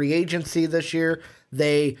Rams free agency this year.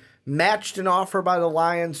 They matched an offer by the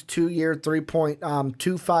Lions, 2-year,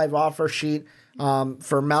 $3.25 offer sheet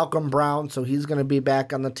for Malcolm Brown, so he's going to be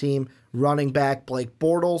back on the team. Running back Blake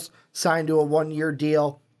Bortles signed to a 1-year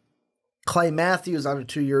deal. Clay Matthews on a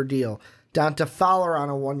 2-year deal. Donta Fowler on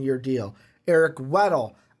a 1-year deal. Eric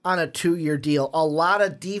Weddle on a 2-year deal. A lot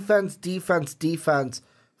of defense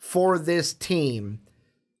for this team.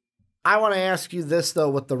 I want to ask you this, though,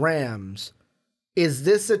 with the Rams. Is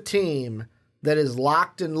this a team that is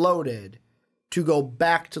locked and loaded to go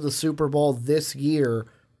back to the Super Bowl this year?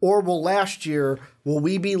 Or will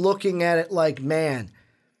we be looking at it like, man,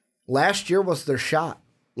 last year was their shot.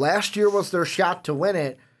 Last year was their shot to win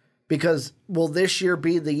it, because will this year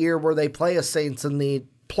be the year where they play a Saints in the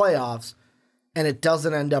playoffs and it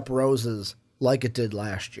doesn't end up roses like it did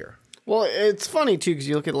last year? Well, it's funny, too, because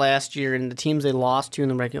you look at last year and the teams they lost to in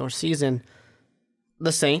the regular season,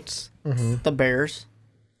 the Saints, the Bears,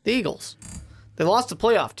 the Eagles. They lost to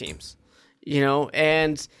playoff teams,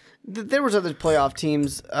 and there was other playoff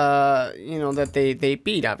teams, that they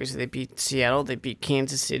beat. Obviously, they beat Seattle, they beat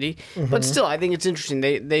Kansas City. But still, I think it's interesting.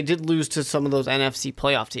 They did lose to some of those NFC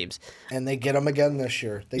playoff teams. And they get them again this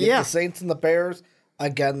year. They get the Saints and the Bears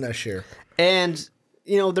again this year. And,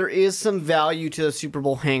 there is some value to the Super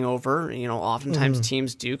Bowl hangover. Oftentimes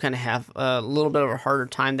teams do kind of have a little bit of a harder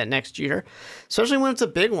time that next year, especially when it's a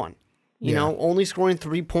big one. Only scoring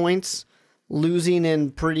 3 points, losing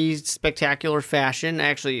in pretty spectacular fashion,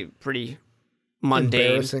 actually pretty mundane.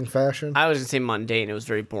 Embarrassing fashion? I was going to say mundane. It was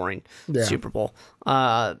very boring Super Bowl.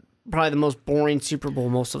 Probably the most boring Super Bowl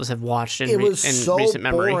most of us have watched in recent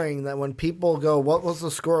memory. Boring that when people go, what was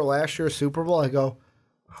the score last year's Super Bowl? I go,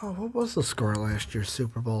 oh, what was the score last year's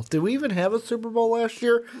Super Bowl? Did we even have a Super Bowl last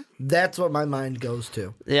year? That's what my mind goes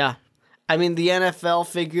to. Yeah. I mean, the NFL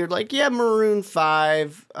figured, Maroon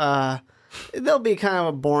 5, they'll be kind of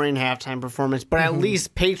a boring halftime performance, but at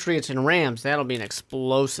least Patriots and Rams, that'll be an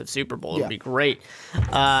explosive Super Bowl. It'll be great.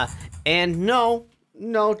 And no,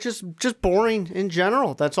 just boring in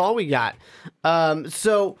general. That's all we got.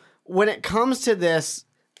 So when it comes to this,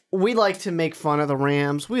 we like to make fun of the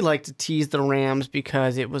Rams. We like to tease the Rams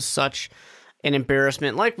because it was such an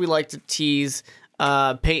embarrassment. Like we like to tease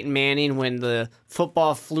Peyton Manning when the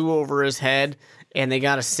football flew over his head and they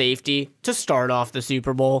got a safety to start off the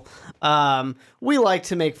Super Bowl. We like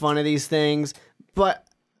to make fun of these things, but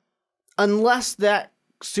unless that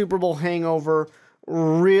Super Bowl hangover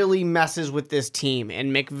really messes with this team,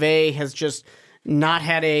 and McVay has just not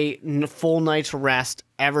had a full night's rest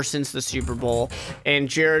ever since the Super Bowl, and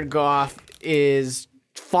Jared Goff is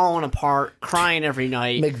falling apart, crying every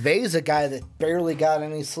night. McVay's a guy that barely got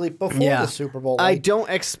any sleep before the Super Bowl. I don't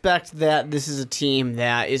expect that this is a team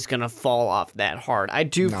that is going to fall off that hard. I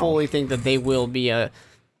do fully think that they will be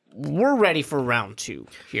we're ready for round 2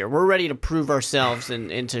 here. We're ready to prove ourselves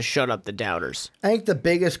and to shut up the doubters. I think the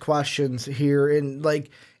biggest questions here,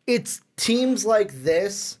 it's teams like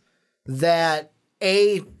this that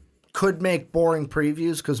could make boring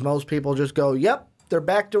previews because most people just go, yep, they're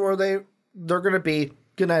back to where they're going to be.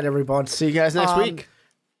 Good night, everyone. See you guys next week.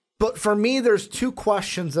 But for me, there's 2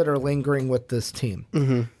 questions that are lingering with this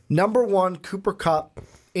team. Number 1, Cooper Kupp,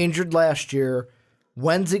 injured last year.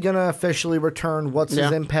 When's he going to officially return? What's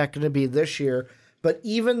his impact going to be this year? But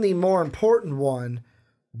even the more important one,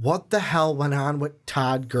 what the hell went on with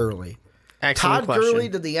Todd Gurley? Excellent question. Gurley,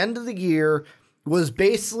 to the end of the year, was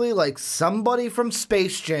basically like somebody from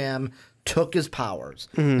Space Jam took his powers,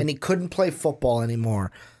 and he couldn't play football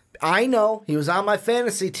anymore. I know he was on my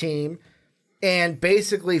fantasy team and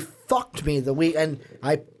basically fucked me the week. And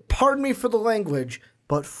pardon me for the language,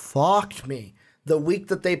 but fucked me the week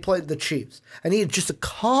that they played the Chiefs. I needed just a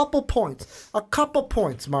couple points,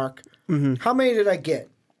 Mark. How many did I get?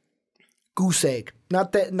 Goose egg.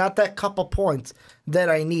 Not that couple points that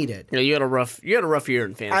I needed. Yeah, you had a rough year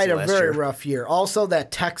in fantasy. I had a very rough year. Also,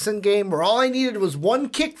 that Texan game where all I needed was one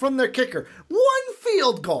kick from their kicker, one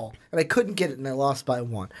field goal, and I couldn't get it, and I lost by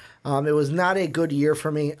 1. It was not a good year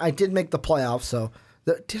for me. I did make the playoffs, so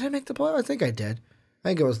did I make the playoffs? I think I did. I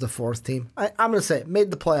think it was the 4th team. I'm going to say it made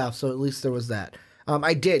the playoffs, so at least there was that.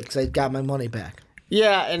 I did because I got my money back.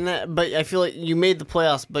 Yeah, but I feel like you made the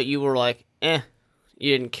playoffs, but you were like,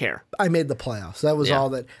 you didn't care. I made the playoffs. That was all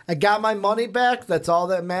that. I got my money back. That's all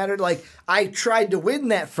that mattered. Like, I tried to win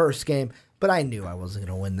that first game, but I knew I wasn't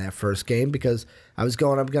going to win that first game because I was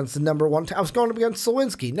going up against the number 1. I was going up against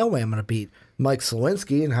Slawinski. No way I'm going to beat Mike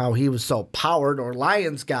Slawinski and how he was so powered, or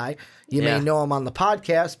Lions guy. You may know him on the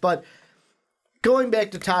podcast. But going back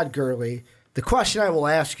to Todd Gurley, the question I will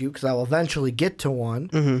ask you, because I will eventually get to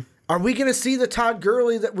one, are we going to see the Todd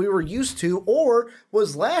Gurley that we were used to, or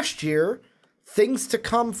was last year things to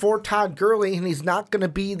come for Todd Gurley, and he's not going to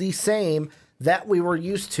be the same that we were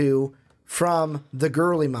used to from the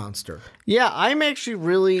Gurley monster? Yeah, I'm actually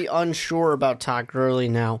really unsure about Todd Gurley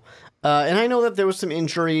now. And I know that there was some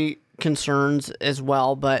injury concerns as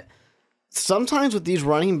well, but sometimes with these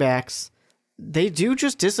running backs, they do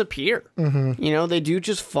just disappear. You know, they do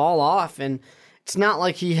just fall off. And it's not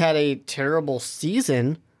like he had a terrible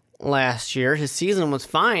season last year. His season was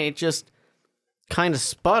fine. It just kind of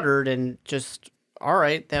sputtered and just, all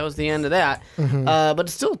right, that was the end of that. But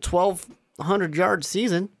it's still a 1,200-yard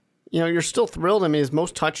season. You know, you're still thrilled. I mean, his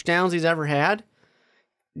most touchdowns he's ever had.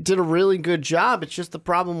 Did a really good job. It's just the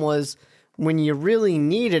problem was when you really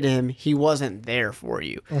needed him, he wasn't there for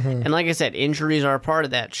you. And like I said, injuries are a part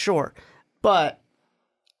of that, sure. But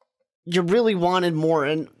you really wanted more.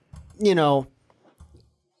 And, you know,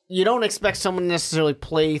 you don't expect someone to necessarily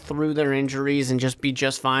play through their injuries and just be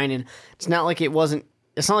just fine. And it's not like it was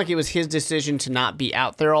his decision to not be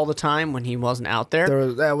out there all the time when he wasn't out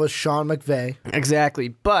there. That was Sean McVay. Exactly.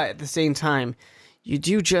 But at the same time, you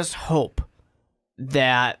do just hope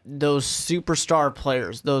that those superstar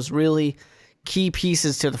players, those really key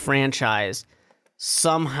pieces to the franchise,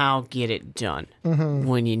 somehow get it done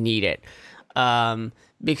when you need it.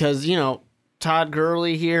 Because, you know, Todd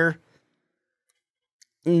Gurley here,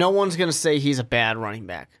 no one's going to say he's a bad running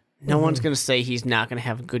back. No one's going to say he's not going to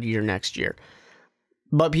have a good year next year.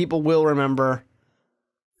 But people will remember,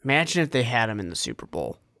 imagine if they had him in the Super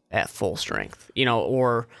Bowl at full strength, you know,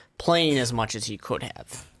 or playing as much as he could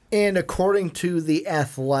have. And according to The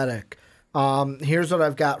Athletic, here's what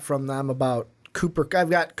I've got from them about Cooper. I've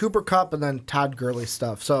got Cooper Kupp and then Todd Gurley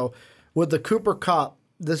stuff. So with the Cooper Kupp,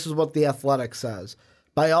 this is what The Athletic says.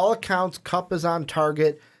 By all accounts, Kupp is on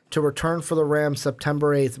target to return for the Rams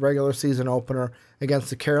September 8th regular season opener against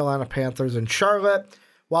the Carolina Panthers in Charlotte.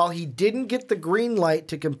 While he didn't get the green light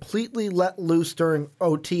to completely let loose during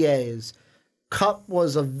OTAs, Kupp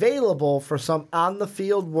was available for some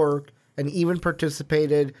on-the-field work and even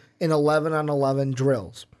participated in 11-on-11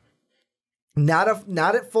 drills. Not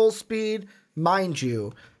at full speed, mind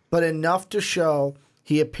you, but enough to show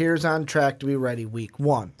he appears on track to be ready week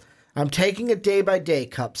 1. I'm taking it day by day,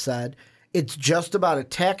 Kupp said. It's just about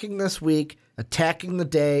attacking this week, attacking the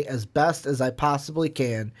day as best as I possibly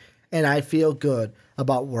can, and I feel good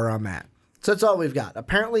about where I'm at. So that's all we've got.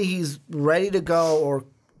 Apparently he's ready to go or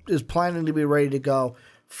is planning to be ready to go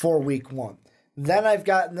for week 1. Then I've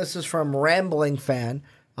got, and this is from Rambling Fan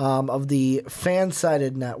of the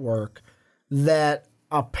Fansided Network, that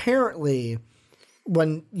apparently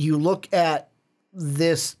when you look at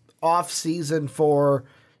this offseason for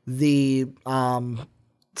the I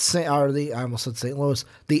almost said St. Louis,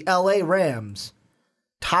 the LA Rams,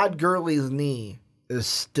 Todd Gurley's knee is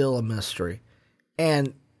still a mystery.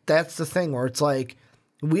 And that's the thing where it's like,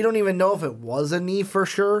 we don't even know if it was a knee for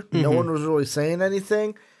sure. No one was really saying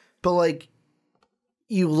anything. But like,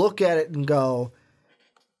 you look at it and go,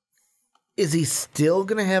 is he still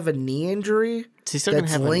going to have a knee injury Is he still going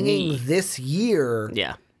to have a knee this year?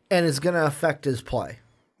 Yeah. And is going to affect his play?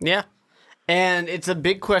 Yeah. And it's a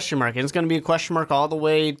big question mark. And it's going to be a question mark all the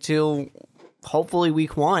way till hopefully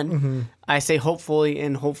week 1. I say hopefully,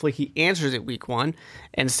 and hopefully he answers it week 1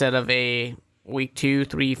 instead of a week 2,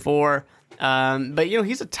 3, 4. But, you know,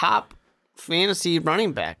 he's a top fantasy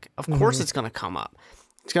running back. Of course it's going to come up.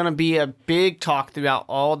 It's going to be a big talk throughout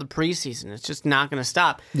all the preseason. It's just not going to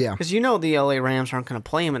stop. Yeah. Because you know the LA Rams aren't going to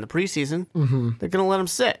play him in the preseason. They're going to let him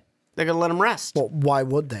sit. They're going to let him rest. Well, why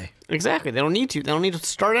would they? Exactly. They don't need to. They don't need to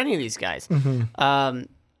start any of these guys.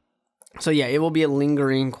 So, yeah, it will be a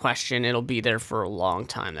lingering question. It'll be there for a long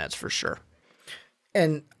time, that's for sure.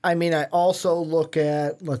 And, I mean, I also look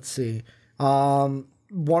at, let's see, one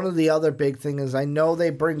of the other big things is I know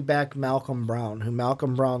they bring back Malcolm Brown, who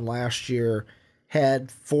Malcolm Brown last year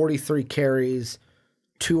had 43 carries,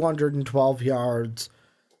 212 yards.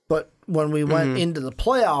 But when we went into the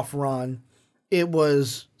playoff run, it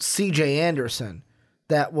was C.J. Anderson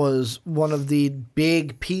that was one of the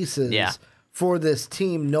big pieces for this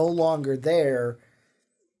team, no longer there.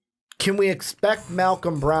 Can we expect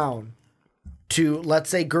Malcolm Brown to, let's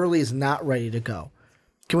say Gurley's not ready to go,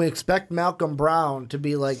 can we expect Malcolm Brown to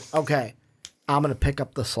be like, okay, I'm going to pick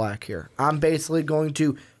up the slack here. I'm basically going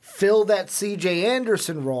to fill that C.J.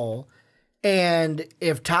 Anderson role, and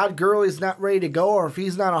if Todd Gurley's not ready to go or if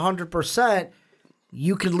he's not 100%,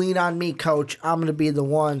 you can lean on me, coach. I'm going to be the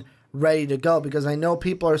one ready to go, because I know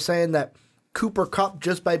people are saying that Cooper Kupp,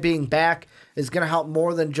 just by being back, is going to help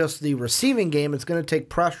more than just the receiving game. It's going to take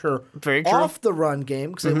pressure off the run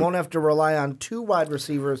game because they won't have to rely on 2 wide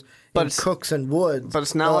receivers, Cooks and Woods. But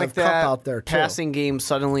it's not like that out there passing game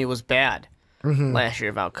suddenly was bad last year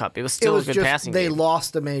about Kupp. It was still a good passing game. They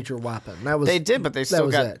lost a major weapon. They did, but they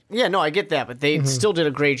still got it. Yeah, no, I get that, but they still did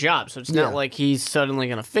a great job. So it's not like he's suddenly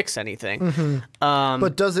going to fix anything.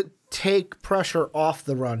 But does it take pressure off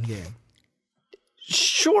the run game?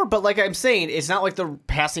 Sure, but like I'm saying, it's not like the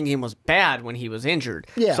passing game was bad when he was injured.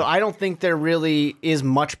 Yeah. So I don't think there really is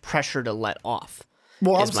much pressure to let off.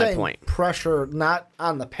 Well, I'm is my saying point. Pressure not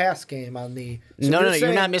on the pass game, on the... So No, saying,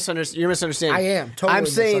 you're not misunderstanding. You're misunderstanding. I am totally I'm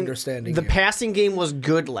saying misunderstanding the you. passing game was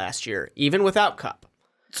good last year, even without Cup.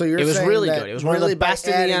 So you're It was saying really that good. It was one of really the best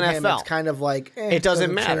in the by adding him, NFL. it's kind of like, It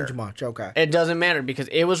doesn't matter. change much. Okay. It doesn't matter because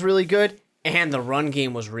it was really good, and the run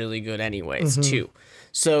game was really good anyways, too.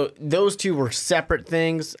 So those two were separate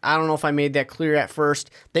things. I don't know if I made that clear at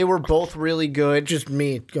first. They were both really good. Just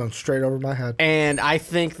me going straight over my head. And I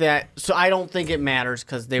think that, so I don't think it matters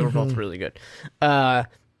because they were both really good.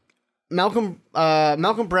 Malcolm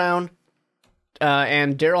Brown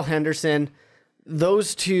and Darrell Henderson,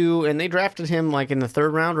 those two, and they drafted him like in the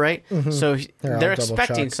 3rd round, right? So they're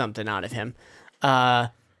expecting something out of him. And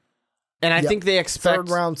I think they expect 3rd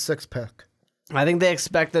round, 6th pick. I think they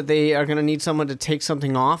expect that they are going to need someone to take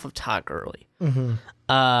something off of Todd Gurley.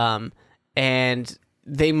 And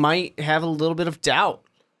they might have a little bit of doubt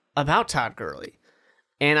about Todd Gurley.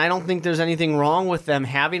 And I don't think there's anything wrong with them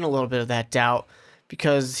having a little bit of that doubt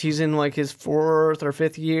because he's in like his 4th or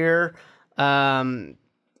 5th year. 4th,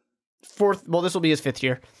 well, this will be his 5th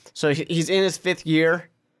year. So he's in his 5th year.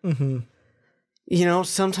 You know,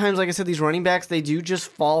 sometimes, like I said, these running backs, they do just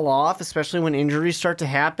fall off, especially when injuries start to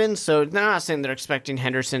happen. So they're not saying they're expecting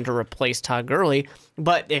Henderson to replace Todd Gurley,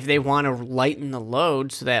 but if they want to lighten the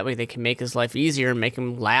load so that way they can make his life easier and make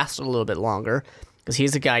him last a little bit longer, because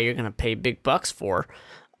he's a guy you're going to pay big bucks for,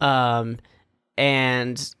 and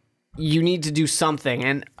you need to do something.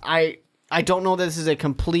 And I don't know that this is a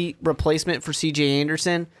complete replacement for C.J.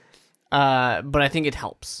 Anderson, but I think it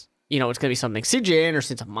helps. You know, it's going to be something. C.J.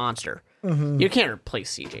 Anderson's a monster. You can't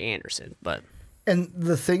replace C.J. Anderson, but... And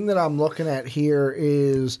the thing that I'm looking at here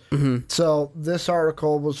is, so this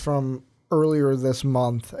article was from earlier this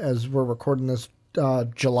month, as we're recording this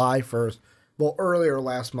July 1st. Well, earlier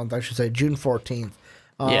last month, I should say, June 14th.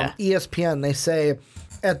 ESPN, they say,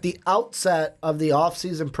 at the outset of the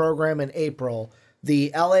offseason program in April,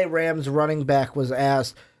 the LA Rams running back was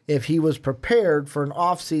asked if he was prepared for an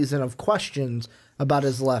offseason of questions about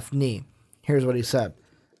his left knee. Here's what he said.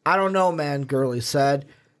 I don't know, man, Gurley said.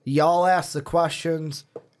 Y'all ask the questions.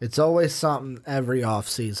 It's always something every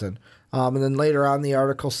offseason. And then later on, the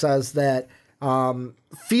article says that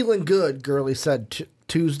feeling good, Gurley said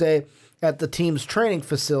Tuesday at the team's training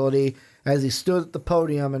facility as he stood at the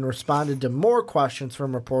podium and responded to more questions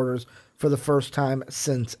from reporters for the first time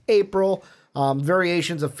since April.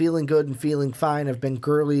 Variations of feeling good and feeling fine have been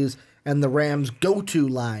Gurley's and the Rams' go-to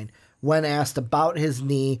line when asked about his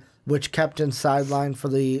knee, which kept him sidelined for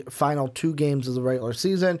the final 2 games of the regular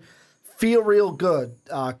season. Feel real good,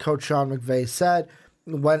 Coach Sean McVay said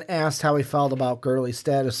when asked how he felt about Gurley's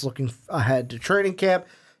status looking ahead to training camp.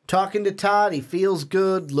 Talking to Todd, he feels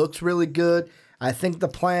good, looks really good. I think the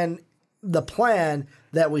plan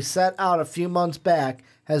that we set out a few months back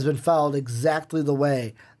has been followed exactly the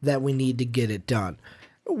way that we need to get it done.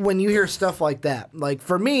 When you hear stuff like that, like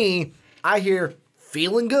for me, I hear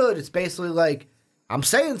feeling good. It's basically like, I'm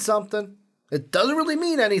saying something. It doesn't really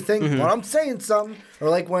mean anything, but I'm saying something. Or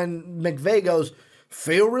like when McVay goes,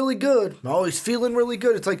 feel really good. Oh, he's feeling really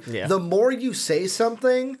good. It's like the more you say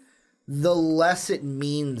something, the less it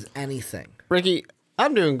means anything. Ricky,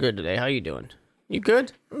 I'm doing good today. How you doing? You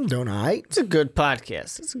good? I'm doing all right. It's a good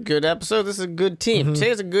podcast. It's a good episode. This is a good team.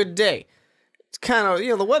 Today's a good day. It's kind of,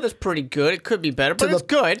 the weather's pretty good. It could be better, but it's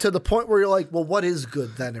good. To the point where you're like, well, what is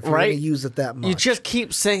good then if you're going to use it that much? You just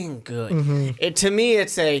keep saying good. To me,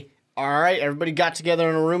 it's all right, everybody got together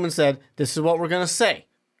in a room and said, this is what we're going to say.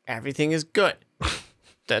 Everything is good.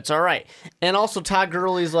 That's all right. And also Todd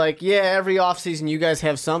Gurley's like, yeah, every offseason you guys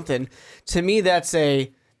have something. To me, this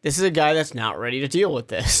is a guy that's not ready to deal with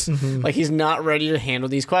this. Like, he's not ready to handle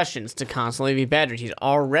these questions, to constantly be badgered. He's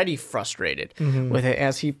already frustrated with it,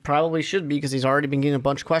 as he probably should be, because he's already been getting a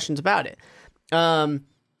bunch of questions about it.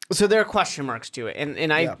 So there are question marks to it.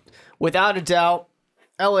 And without a doubt,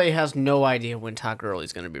 LA has no idea when Todd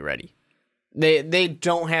Gurley's going to be ready. They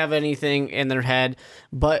don't have anything in their head,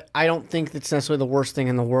 but I don't think that's necessarily the worst thing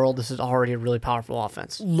in the world. This is already a really powerful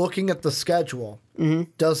offense. Looking at the schedule,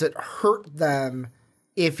 does it hurt them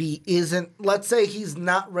if he isn't, let's say he's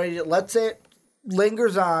not ready to, let's say it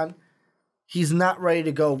lingers on, he's not ready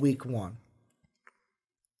to go week 1.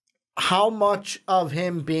 How much of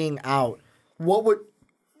him being out, what would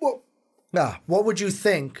you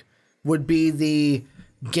think would be the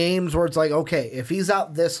games where it's like, okay, if he's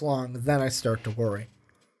out this long, then I start to worry?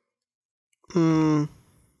 I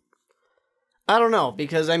don't know,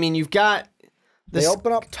 because, you've got... They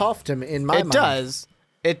open up tough to me, in my mind. It does.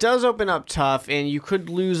 It does open up tough, and you could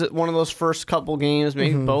lose one of those first couple games,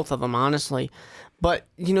 maybe both of them, honestly. But,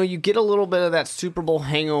 you get a little bit of that Super Bowl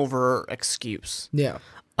hangover excuse. Yeah.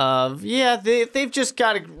 They've just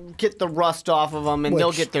got to get the rust off of them, and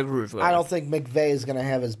they'll get their groove going. I don't think McVay is going to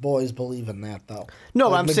have his boys believe in that, though.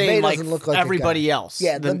 No, I'm McVay saying like everybody guy. else.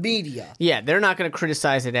 Yeah, the media. Yeah, they're not going to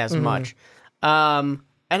criticize it as much. And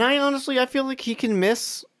I feel like he can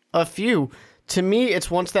miss a few. To me, it's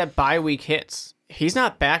once that bye week hits. He's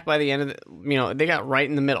not back by the end of the, they got right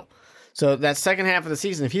in the middle. So that second half of the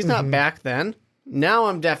season, if he's not back then, now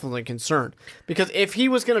I'm definitely concerned. Because if he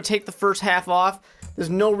was going to take the first half off, there's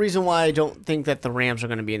no reason why I don't think that the Rams are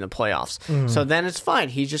going to be in the playoffs. So then it's fine.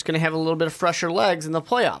 He's just going to have a little bit of fresher legs in the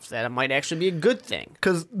playoffs. That might actually be a good thing.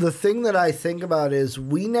 Because the thing that I think about is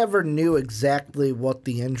we never knew exactly what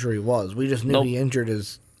the injury was. We just knew he injured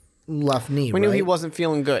his left knee. We knew he wasn't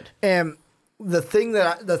feeling good. And the thing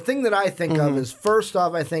that I think of is, first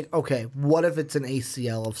off, I think, okay, what if it's an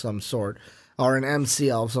ACL of some sort or an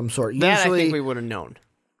MCL of some sort? Usually, I think we would have known.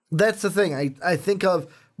 That's the thing. I think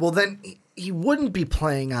of, well, then he wouldn't be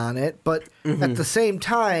playing on it, but at the same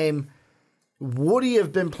time, would he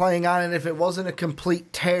have been playing on it if it wasn't a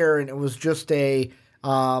complete tear and it was just a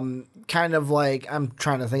kind of like, I'm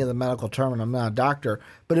trying to think of the medical term and I'm not a doctor,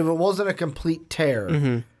 but if it wasn't a complete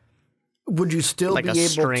tear, would you still like be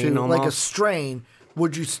able to, almost. like a strain,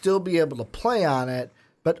 would you still be able to play on it?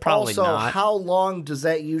 But Probably also, not. how long does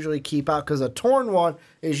that usually keep out? Because a torn one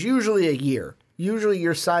is usually a year. Usually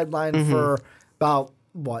you're sidelined for about,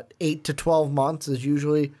 8 to 12 months is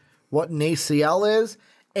usually what an ACL is.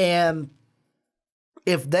 And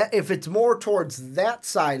if it's more towards that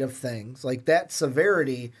side of things, like that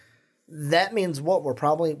severity, that means what?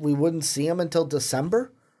 We wouldn't see him until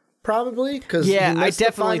December, probably? Because I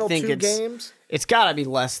definitely think games. It's got to be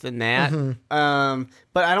less than that.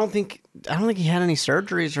 But I don't think he had any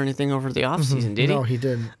surgeries or anything over the offseason, did he? No, he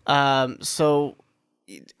didn't. So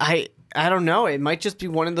I don't know. It might just be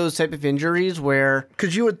one of those type of injuries where...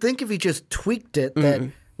 Because you would think if he just tweaked it, that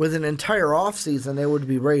with an entire offseason, they would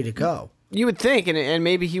be ready to go. You would think, and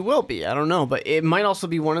maybe he will be. I don't know. But it might also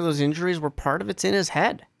be one of those injuries where part of it's in his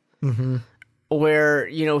head. Where,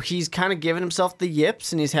 he's kind of giving himself the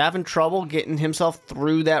yips and he's having trouble getting himself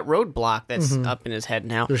through that roadblock that's up in his head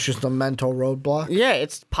now. There's just a mental roadblock? Yeah,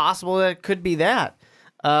 it's possible that it could be that.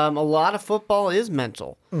 A lot of football is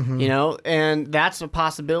mental, and that's a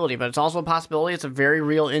possibility. But it's also a possibility it's a very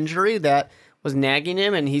real injury that was nagging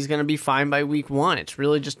him, and he's going to be fine by week 1. It's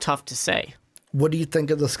really just tough to say. What do you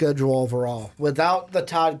think of the schedule overall? Without the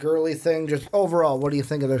Todd Gurley thing, just overall, what do you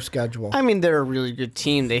think of their schedule? I mean, they're a really good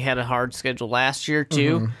team. They had a hard schedule last year,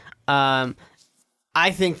 too.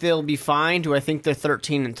 I think they'll be fine. Do I think they're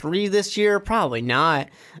 13-3 this year? Probably not.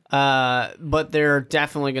 But they're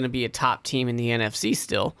definitely going to be a top team in the NFC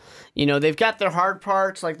still. They've got their hard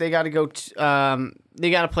parts. Like they got to go. They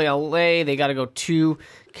got to play LA. They got to go to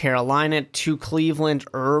Carolina, to Cleveland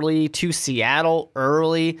early, to Seattle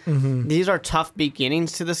early. These are tough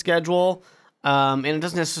beginnings to the schedule, and it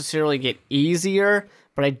doesn't necessarily get easier.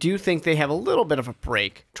 But I do think they have a little bit of a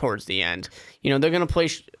break towards the end. They're going to play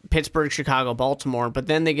Pittsburgh, Chicago, Baltimore, but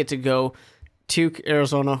then they get to go to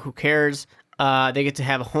Arizona. Who cares? They get to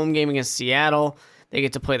have a home game against Seattle. They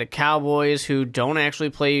get to play the Cowboys, who don't actually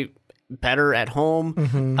play better at home.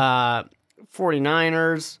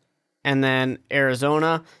 49ers, and then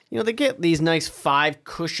Arizona. They get these nice 5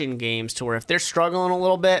 cushion games to where if they're struggling a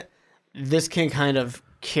little bit, this can kind of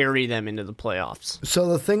carry them into the playoffs. So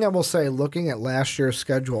the thing I will say, looking at last year's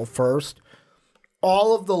schedule first,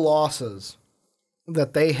 all of the losses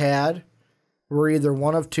that they had were either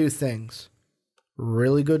one of two things.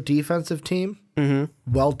 Really good defensive team,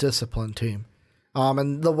 well-disciplined team.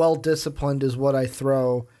 And the well-disciplined is what I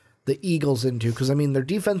throw the Eagles into, because, their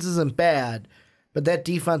defense isn't bad, but that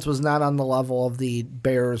defense was not on the level of the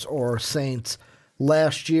Bears or Saints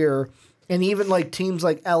last year. And even like teams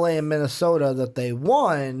like LA and Minnesota that they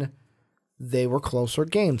won, they were closer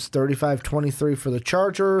games. 35-23 for the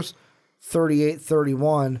Chargers,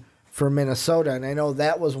 38-31 for Minnesota. And I know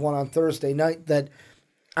that was one on Thursday night that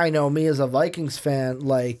I know me as a Vikings fan,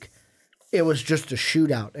 like, it was just a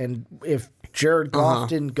shootout. And if Jared Goff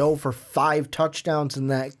didn't go for 5 touchdowns in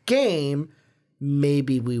that game,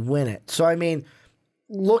 maybe we win it. So,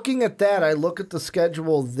 looking at that, I look at the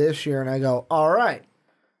schedule this year and I go, all right,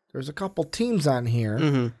 there's a couple teams on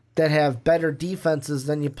here that have better defenses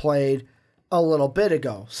than you played a little bit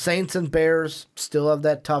ago. Saints and Bears still have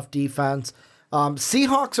that tough defense.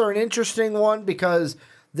 Seahawks are an interesting one because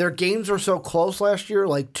their games were so close last year,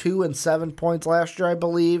 like 2 and 7 points last year, I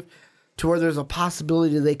believe, to where there's a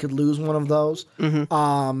possibility they could lose one of those.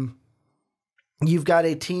 you've got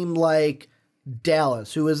a team like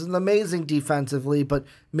Dallas, who isn't amazing defensively, but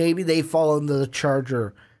maybe they fall into the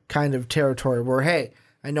Charger kind of territory where, hey,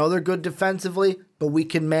 I know they're good defensively, but we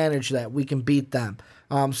can manage that. We can beat them.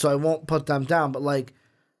 So I won't put them down. But like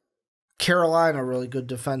Carolina, really good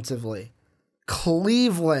defensively.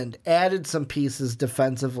 Cleveland added some pieces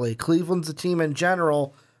defensively. Cleveland's a team in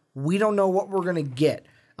general. We don't know what we're going to get.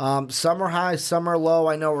 Some are high, some are low.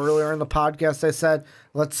 I know earlier in the podcast I said,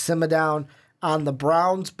 let's simmer down on the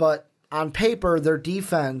Browns, but on paper, their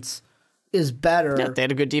defense is better. Yeah, they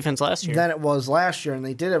had a good defense last year. Than it was last year, and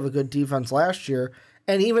they did have a good defense last year.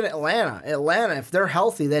 And even Atlanta, if they're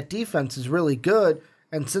healthy, that defense is really good.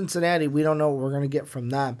 And Cincinnati, we don't know what we're going to get from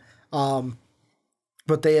them.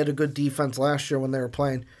 But they had a good defense last year when they were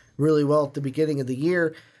playing really well at the beginning of the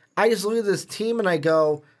year. I just look at this team and I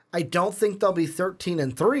go, I don't think they'll be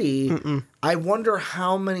 13-3. I wonder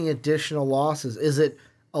how many additional losses. Is it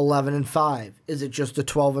 11-5? Is it just a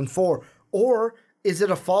 12-4? Or is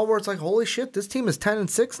it a fall where it's like, holy shit, this team is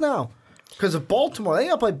 10-6 now? Because of Baltimore. They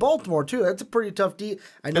got to play Baltimore, too. That's a pretty tough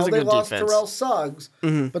I know they lost defense. Terrell Suggs,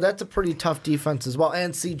 but that's a pretty tough defense as well.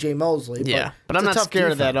 And C.J. Mosley. Yeah, but I'm not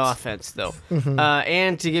scared of that offense, though.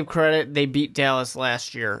 And to give credit, they beat Dallas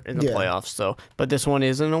last year in the playoffs. So, but this one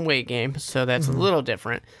is an away game, so that's a little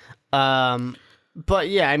different. But,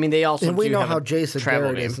 yeah, I mean, they also and we do know have how Jason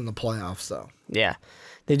Garrett game. is in the playoffs, though. Yeah.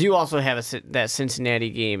 They do also have that Cincinnati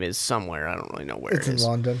game is somewhere. I don't really know where it is. It's in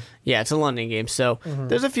London. Yeah, it's a London game. So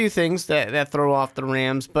there's a few things that throw off the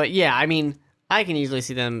Rams. But, yeah, I mean, I can easily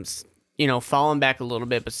see them, falling back a little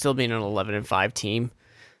bit, but still being an 11-5 team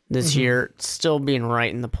this year, still being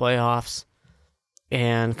right in the playoffs,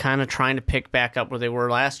 and kind of trying to pick back up where they were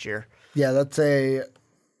last year. Yeah, that's a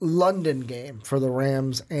London game for the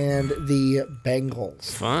Rams and the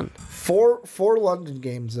Bengals. Fun. Four London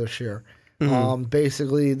games this year.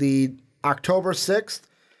 Basically, the October 6th,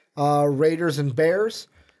 Raiders and Bears.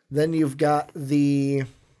 Then you've got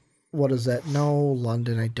what is that? No,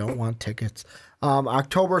 London, I don't want tickets.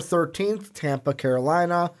 October 13th, Tampa,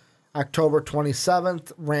 Carolina. October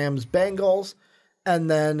 27th, Rams, Bengals. And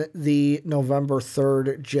then the November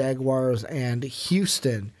 3rd, Jaguars and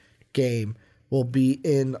Houston game will be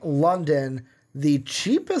in London. The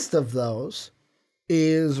cheapest of those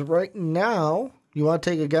is right now... You want to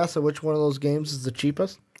take a guess at which one of those games is the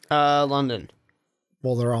cheapest? London.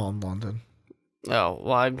 Well, they're all in London. Oh,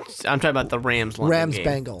 well, I'm talking about the Rams-London game.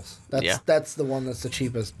 Rams-Bengals. That's the one that's the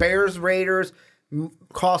cheapest. Bears-Raiders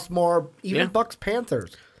cost more. Even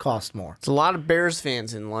Bucks-Panthers cost more. It's a lot of Bears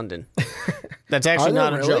fans in London. That's actually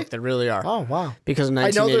not a joke. They really are. Oh, wow. Because of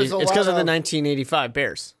it's because of the 1985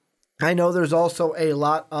 Bears. I know there's also a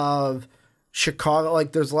lot of Chicago,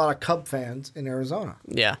 like there's a lot of Cub fans in Arizona.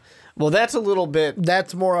 Yeah. Well, that's a little bit...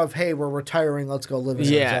 That's more of, hey, we're retiring, let's go live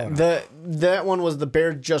in Arizona. Yeah, that one was the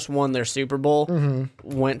Bears just won their Super Bowl,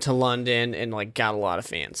 went to London, and got a lot of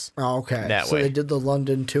fans. Oh, okay. So they did the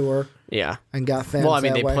London tour. Yeah. And got fans Well, I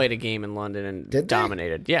mean, they way. played a game in London and did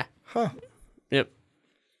dominated. Yeah. Huh. Yep.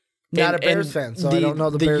 Not a Bears fan, so I don't know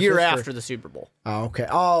the Bears year history. after the Super Bowl. Oh, okay.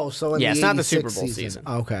 Oh, so in the it's not the Super Bowl season.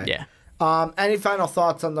 Okay. Yeah. Any final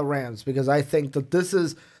thoughts on the Rams? Because I think that this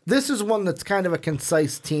is one that's kind of a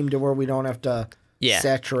concise team to where we don't have to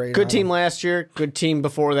saturate. Good team last year. Good team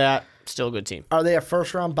before that. Still a good team. Are they a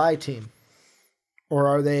first-round bye team? Or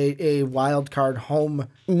are they a wild card home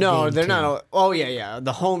No, they're team? not. Yeah.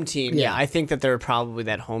 The home team. Yeah, I think that they're probably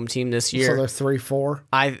that home team this year. So they're 3-4?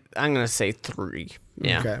 I'm going to say 3.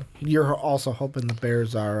 Yeah. Okay. You're also hoping the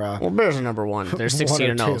Bears are... well, Bears are number 1. They're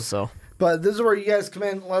 16-0, so... But this is where you guys come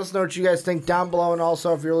in. Let us know what you guys think down below. And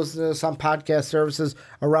also, if you're listening to this on podcast services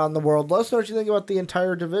around the world, let us know what you think about the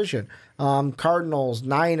entire division. Cardinals,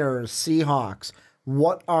 Niners, Seahawks.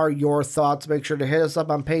 What are your thoughts? Make sure to hit us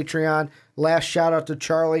up on Patreon. Last shout out to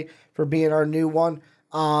Charlie for being our new one.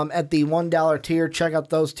 At the $1 tier, check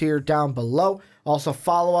out those tiers down below. Also,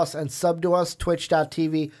 follow us and sub to us,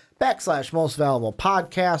 twitch.tv/most valuable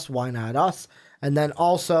podcast. Why not us? And then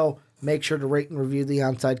also, make sure to rate and review the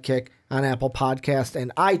Onside Kick on Apple Podcast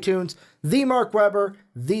and iTunes. The Mark Weber,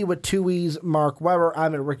 the with 2 E's, Mark Weber.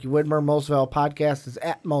 I'm at Ricky Widmer. Most Valuable Podcast is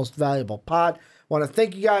at Most Valuable Pod. Want to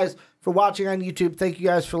thank you guys for watching on YouTube. Thank you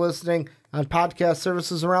guys for listening on podcast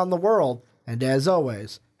services around the world. And as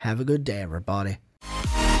always, have a good day, everybody.